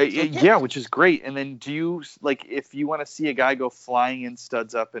 Yeah, which is great. And then do you, like, if you want to see a guy go flying in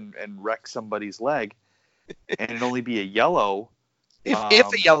studs up and wreck somebody's leg, and it only be a yellow, if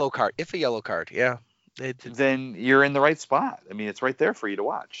a yellow card, yeah, then you're in the right spot. I mean, it's right there for you to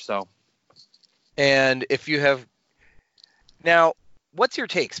watch. So, and if you have now, what's your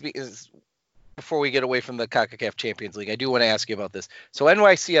takes? Because before we get away from the CONCACAF Champions League, I do want to ask you about this. So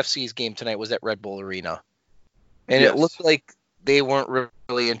NYCFC's game tonight was at Red Bull Arena, and it looked like they weren't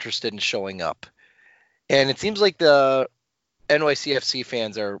really interested in showing up. And it seems like the NYCFC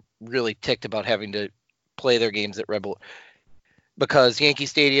fans are really ticked about having to play their games at Red Bull, because Yankee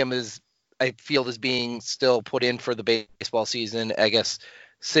Stadium is being still put in for the baseball season. I guess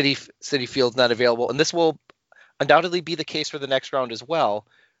Citi Field's not available, and this will undoubtedly be the case for the next round as well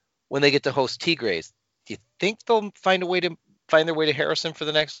when they get to host Tigres. Do you think they'll find their way to Harrison for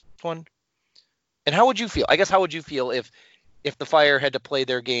the next one? And how would you feel? I guess how would you feel if the Fire had to play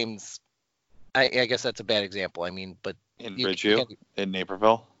their games? I guess that's a bad example. I mean, but in Ridgeview, in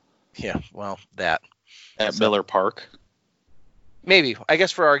Naperville. Yeah, well, that at Miller Park. Maybe. I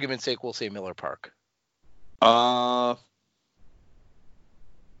guess for argument's sake, we'll say Miller Park. Miller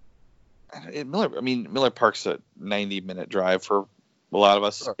Park's a 90-minute drive for a lot of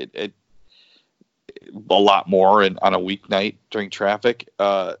us. Sure. It a lot more on a weeknight during traffic.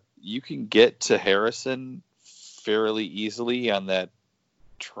 You can get to Harrison fairly easily on that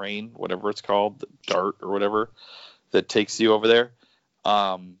train, whatever it's called, the DART or whatever, that takes you over there.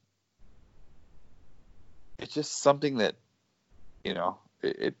 It's just something that,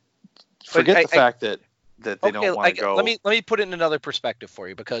 forget the fact that they don't want to go. Let me put it in another perspective for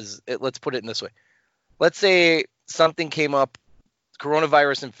you, because let's put it in this way. Let's say something came up,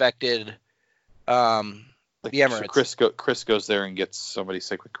 coronavirus infected the Emirates. So Chris goes there and gets somebody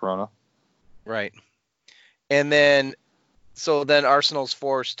sick with corona. Right. And then Arsenal's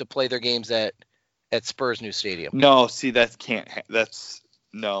forced to play their games at at Spurs' new stadium. No, see,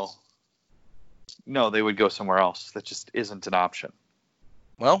 no, they would go somewhere else. That just isn't an option.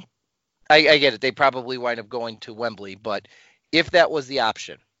 Well, I get it. They probably wind up going to Wembley, but if that was the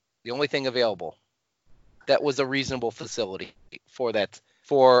option, the only thing available, that was a reasonable facility for that,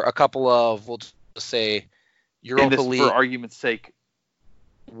 for a couple of, we'll just say, Europa League. For argument's sake,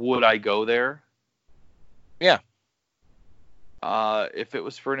 would I go there? Yeah. If it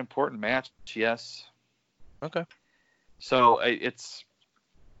was for an important match, yes. Okay. So it's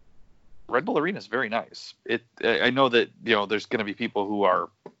Red Bull Arena is very nice. I know that there's going to be people who are.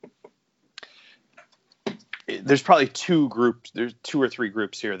 There's probably two groups. There's 2 or 3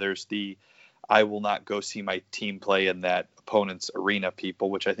 groups here. There's the I will not go see my team play in that opponent's arena people,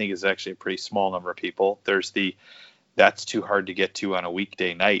 which I think is actually a pretty small number of people. There's the that's too hard to get to on a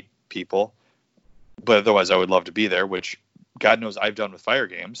weekday night people. But otherwise, I would love to be there, which God knows I've done with Fire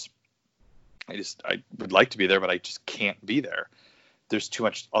games. I would like to be there, but I just can't be there. There's too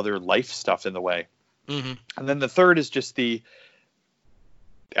much other life stuff in the way. Mm-hmm. And then the third is just the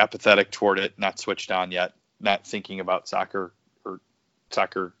apathetic toward it, not switched on yet, not thinking about their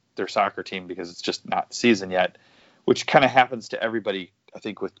soccer team because it's just not season yet, which kind of happens to everybody, I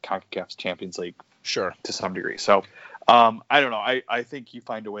think, with CONCACAF's Champions League. Sure. To some degree. So, I don't know. I think you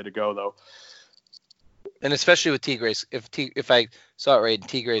find a way to go, though. And especially with Tigres, if I saw it right, and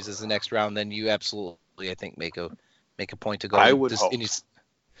Tigres is the next round, then you absolutely, I think, make a point to go. I would hope.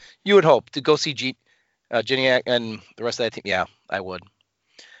 You would hope to go see Gignac and the rest of that team. Yeah, I would.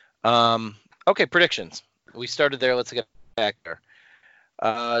 Okay, predictions. We started there. Let's get back there.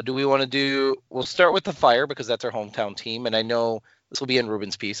 Do we want to we'll start with the Fire because that's our hometown team. And I know this will be in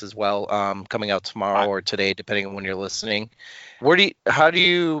Ruben's piece as well, coming out tomorrow or today, depending on when you're listening. How do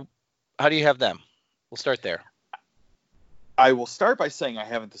you have them? We'll start there. I will start by saying I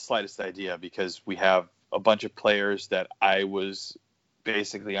haven't the slightest idea because we have a bunch of players that I was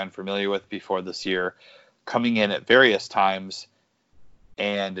basically unfamiliar with before this year coming in at various times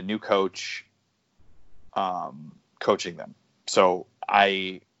and a new coach coaching them. So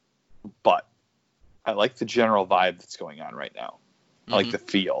I like the general vibe that's going on right now. I like the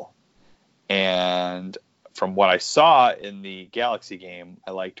feel. And from what I saw in the Galaxy game,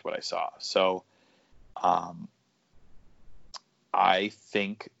 I liked what I saw. So I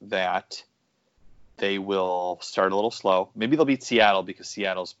think that they will start a little slow. Maybe they'll beat Seattle because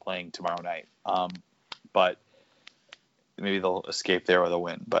Seattle's playing tomorrow night. But maybe they'll escape there with a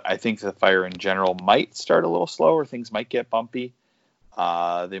win. But I think the Fire in general might start a little slower. Things might get bumpy.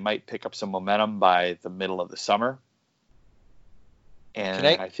 They might pick up some momentum by the middle of the summer. And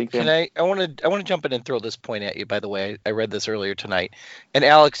I want to jump in and throw this point at you. By the way, I read this earlier tonight. And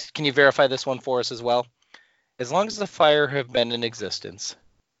Alex, can you verify this one for us as well? As long as the Fire have been in existence,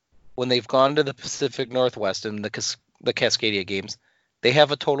 when they've gone to the Pacific Northwest and the Cascadia games, they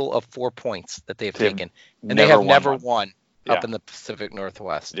have a total of 4 points that they've taken, and they have never won up in the Pacific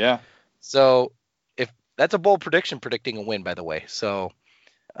Northwest. Yeah. So if that's a bold prediction, predicting a win, by the way. So.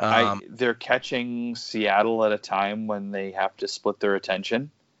 They're catching Seattle at a time when they have to split their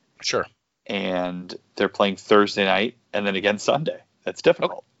attention. Sure. And they're playing Thursday night and then again Sunday. That's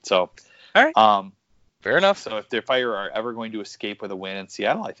difficult. Okay. So, all right. Fair enough. So if their Fire are ever going to escape with a win in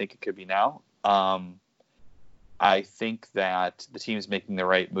Seattle, I think it could be now. I think that the team is making the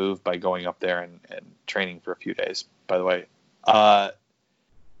right move by going up there and training for a few days, by the way. But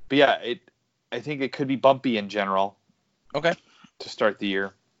yeah, I think it could be bumpy in general. Okay. To start the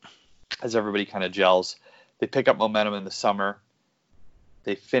year. As everybody kind of gels. They pick up momentum in the summer.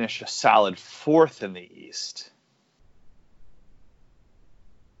 They finish a solid 4th in the East.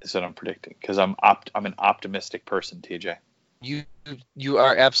 Is what I'm predicting because I'm an optimistic person, TJ. You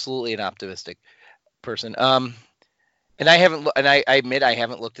are absolutely an optimistic person. And I haven't and I admit I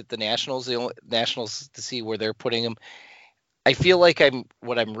haven't looked at the Nationals to see where they're putting them. I feel like I'm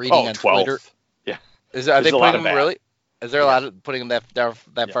reading on 12th. Twitter. Yeah. Are they putting them really? Is there a lot of putting them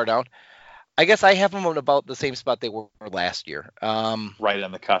that far down? I guess I have them on about the same spot they were last year. Right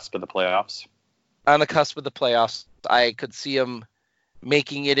on the cusp of the playoffs. On the cusp of the playoffs, I could see them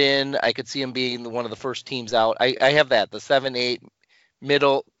making it in. I could see them being one of the first teams out. I have that, the 7-8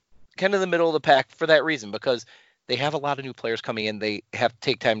 middle, kind of the middle of the pack for that reason, because they have a lot of new players coming in. They have to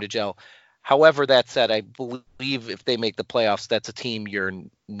take time to gel. However, that said, I believe if they make the playoffs, that's a team you're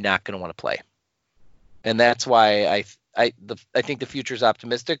not going to want to play. And that's why I think the future is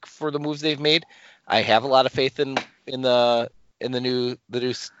optimistic for the moves they've made. I have a lot of faith in the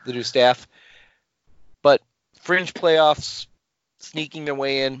new staff, but fringe playoffs, sneaking their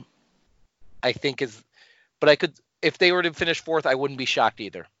way in, I think is. But I could, if they were to finish 4th, I wouldn't be shocked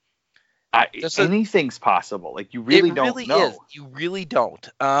either. Anything's possible. Like, you really don't really know. Is. You really don't.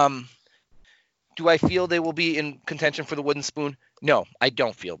 Do I feel they will be in contention for the wooden spoon? No, I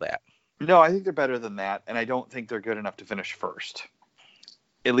don't feel that. No, I think they're better than that, and I don't think they're good enough to finish first.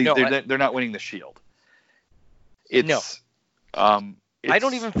 At least they're not winning the Shield. I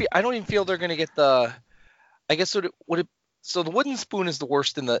don't even feel they're going to get the. I guess so the wooden spoon is the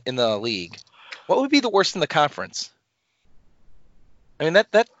worst in the league. What would be the worst in the conference? I mean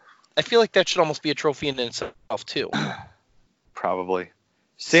that I feel like that should almost be a trophy in itself too. Probably.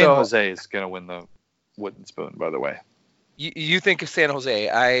 San Jose is going to win the wooden spoon, by the way. You think of San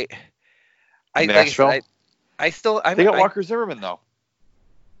Jose? Nashville. Like I still. They got Walker Zimmerman though.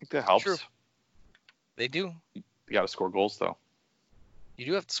 I think that helps. True. They do. You got to score goals though. You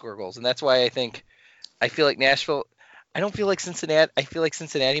do have to score goals, and that's why I feel like Nashville. I don't feel like Cincinnati. I feel like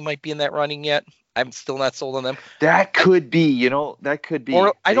Cincinnati might be in that running yet. I'm still not sold on them. That could be. That could be.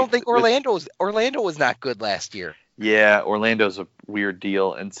 Or I don't think Orlando was not good last year. Yeah, Orlando's a weird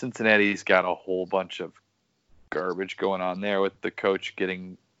deal, and Cincinnati's got a whole bunch of garbage going on there with the coach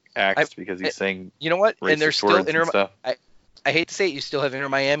getting axed because he's saying. You know what? And they're still stuff. I hate to say it, you still have Inter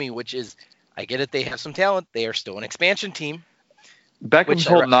Miami, which is, I get it, they have some talent. They are still an expansion team. Beckham's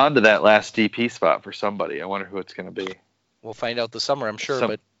holding on to that last DP spot for somebody. I wonder who it's going to be. We'll find out this summer, I'm sure.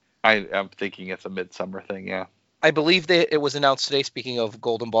 But I'm thinking it's a midsummer thing, yeah. I believe it was announced today, speaking of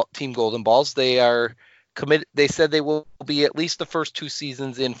Team Golden Balls, they are committed. They said they will be at least the first 2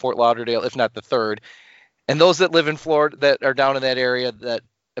 seasons in Fort Lauderdale, if not the third. And those that live in Florida, that are down in that area, that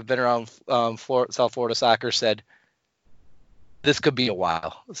have been around South Florida soccer, said this could be a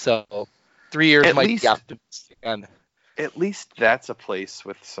while. So 3 years might be optimistic. At least that's a place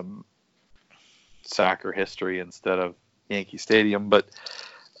with some soccer history instead of Yankee Stadium. But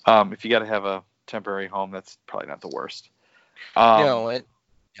if you got to have a temporary home, that's probably not the worst. No,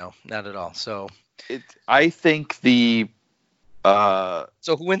 not at all. So I think the. So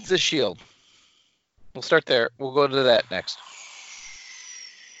who wins the Shield? We'll start there. We'll go to that next.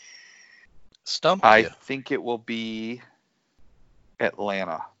 Stump. I think it will be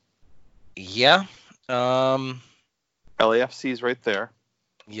Atlanta. Yeah. LAFC is right there.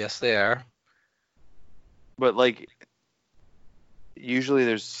 Yes, they are. But usually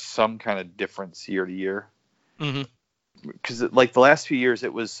there's some kind of difference year to year. Mm-hmm. Because the last few years,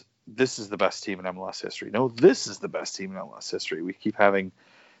 it was this is the best team in MLS history. No, this is the best team in MLS history. We keep having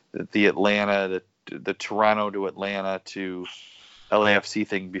the Atlanta, the Toronto to Atlanta to LAFC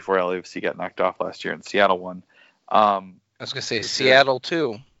thing before LAFC got knocked off last year and Seattle won. I was gonna say Seattle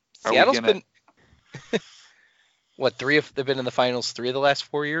too. Seattle's been what, they've been in the finals 3 of the last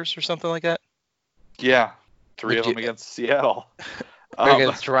 4 years or something like that? Yeah. 3 of them against Seattle.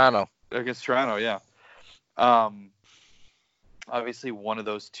 Against Toronto. Against Toronto, yeah. Obviously, one of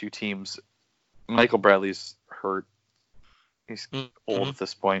those 2 teams, Michael Bradley's hurt. He's old at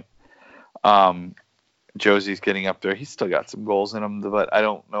this point. Josie's getting up there. He's still got some goals in him, but I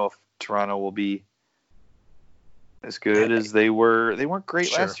don't know if Toronto will be as good as they were. They weren't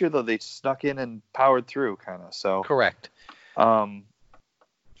great last year, though. They snuck in and powered through, kind of. So correct. MLS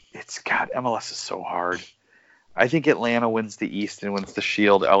is so hard. I think Atlanta wins the East and wins the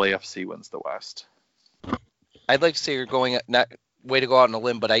Shield. LAFC wins the West. I'd like to say you're going not way to go out on a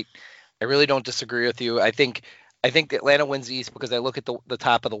limb, but I really don't disagree with you. I think Atlanta wins the East because I look at the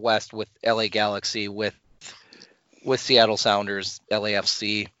top of the West with LA Galaxy, with Seattle Sounders,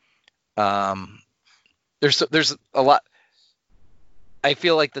 LAFC. There's a lot. I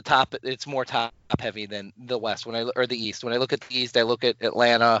feel like the top, it's more top heavy than the West or the East. When I look at the East, I look at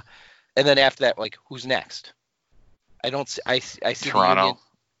Atlanta, and then after that, who's next? I see Toronto. The Union.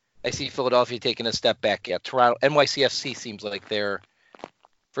 I see Philadelphia taking a step back. Yeah, Toronto, NYCFC seems like they're,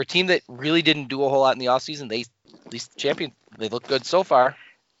 for a team that really didn't do a whole lot in the offseason, they at least the champion. They look good so far.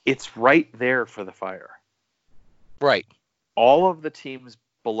 It's right there for the Fire. Right. All of the teams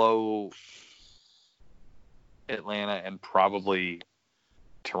below Atlanta and probably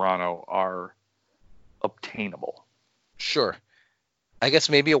Toronto are obtainable. Sure. I guess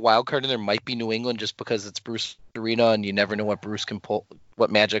maybe a wild card in there might be New England just because it's Bruce Arena and you never know what Bruce can pull, what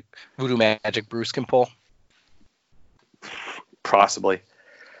voodoo magic Bruce can pull. Possibly.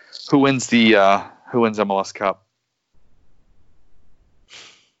 Who wins MLS Cup?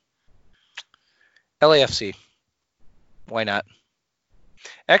 LAFC. Why not?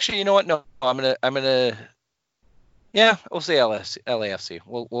 Actually, you know what? No, I'm gonna. Yeah, we'll say LAFC.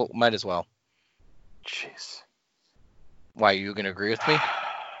 We'll might as well. Jeez. Why, are you gonna agree with me?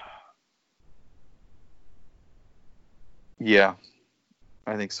 Yeah,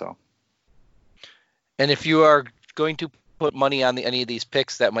 I think so. And if you are going to put money on any of these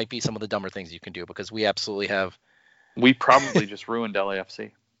picks, that might be some of the dumber things you can do, because we absolutely have. We probably just ruined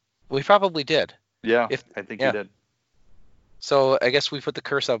LAFC. We probably did. Yeah, I think you did. So I guess we put the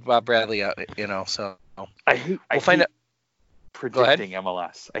curse of Bob Bradley out, so. I hate predicting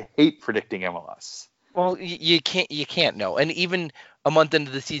MLS. I hate predicting MLS. Well, you can't know. And even a month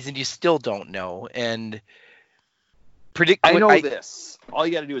into the season, you still don't know. And predict. I know this. All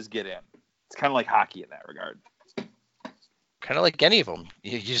you got to do is get in. It's kind of like hockey in that regard. Kind of like any of them.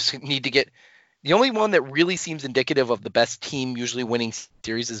 You just need to get. The only one that really seems indicative of the best team usually winning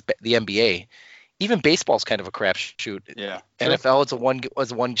series is the NBA. Even baseball's kind of a crapshoot. Yeah. NFL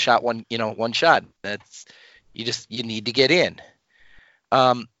is one shot. That's you need to get in.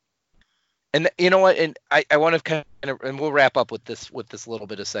 And you know what? And I want to kind of, and we'll wrap up with this little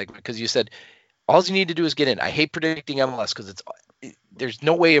bit of segment, because you said all you need to do is get in. I hate predicting MLS because there's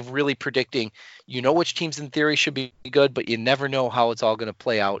no way of really predicting. You know which teams in theory should be good, but you never know how it's all going to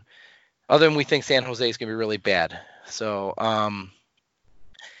play out. Other than we think San Jose is going to be really bad. So,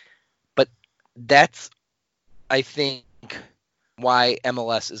 but that's, I think, why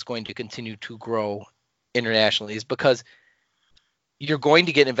MLS is going to continue to grow internationally, is because you're going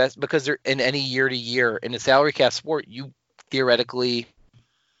to get invested, because they're in any year to year in a salary cap sport, you theoretically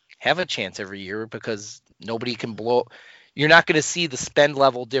have a chance every year, because nobody can blow. You're not going to see the spend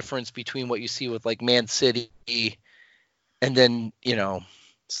level difference between what you see with like Man City and then,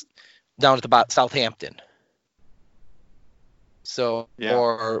 down at the bottom, Southampton. So,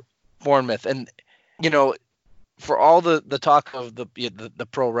 or Bournemouth. And, for all the talk of the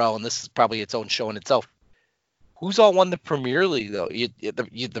Pro Rel, and this is probably its own show in itself, who's all won the Premier League, though?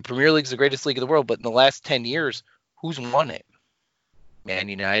 The Premier League's the greatest league in the world, but in the last 10 years, who's won it? Man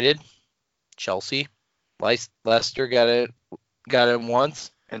United, Chelsea, Leicester got it once,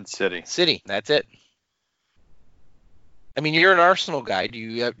 and City. That's it. I mean, you're an Arsenal guy. Do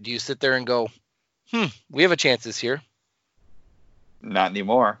you sit there and go, we have a chance this year? Not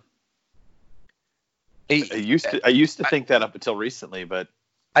anymore. I used to think that up until recently, but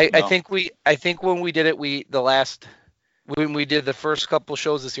I think when we did it, when we did the first couple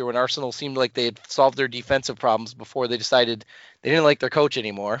shows this year, when Arsenal seemed like they had solved their defensive problems before they decided they didn't like their coach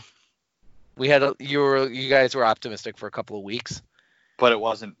anymore. You guys were optimistic for a couple of weeks, but it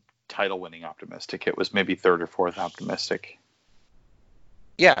wasn't title-winning optimistic. It was maybe third or fourth optimistic.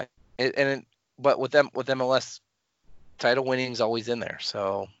 Yeah, but with MLS, title winning is always in there.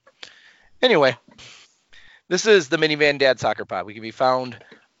 So anyway, this is the Minivan Dad Soccer Pod. We can be found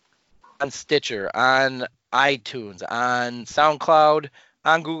on Stitcher, on iTunes, on SoundCloud,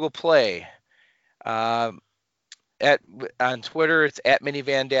 on Google Play. On Twitter, it's at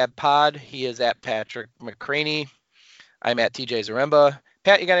Minivan Dad Pod. He is at Patrick McCraney. I'm at TJ Zaremba.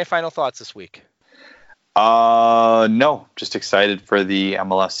 Pat, you got any final thoughts this week? No, just excited for the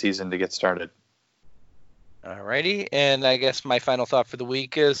MLS season to get started. Alrighty, and I guess my final thought for the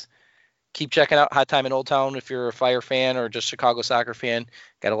week is keep checking out Hot Time in Old Town if you're a Fire fan or just Chicago soccer fan.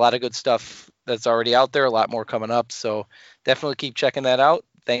 Got a lot of good stuff that's already out there, a lot more coming up, so definitely keep checking that out.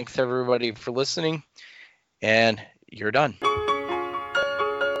 Thanks everybody for listening, and you're done.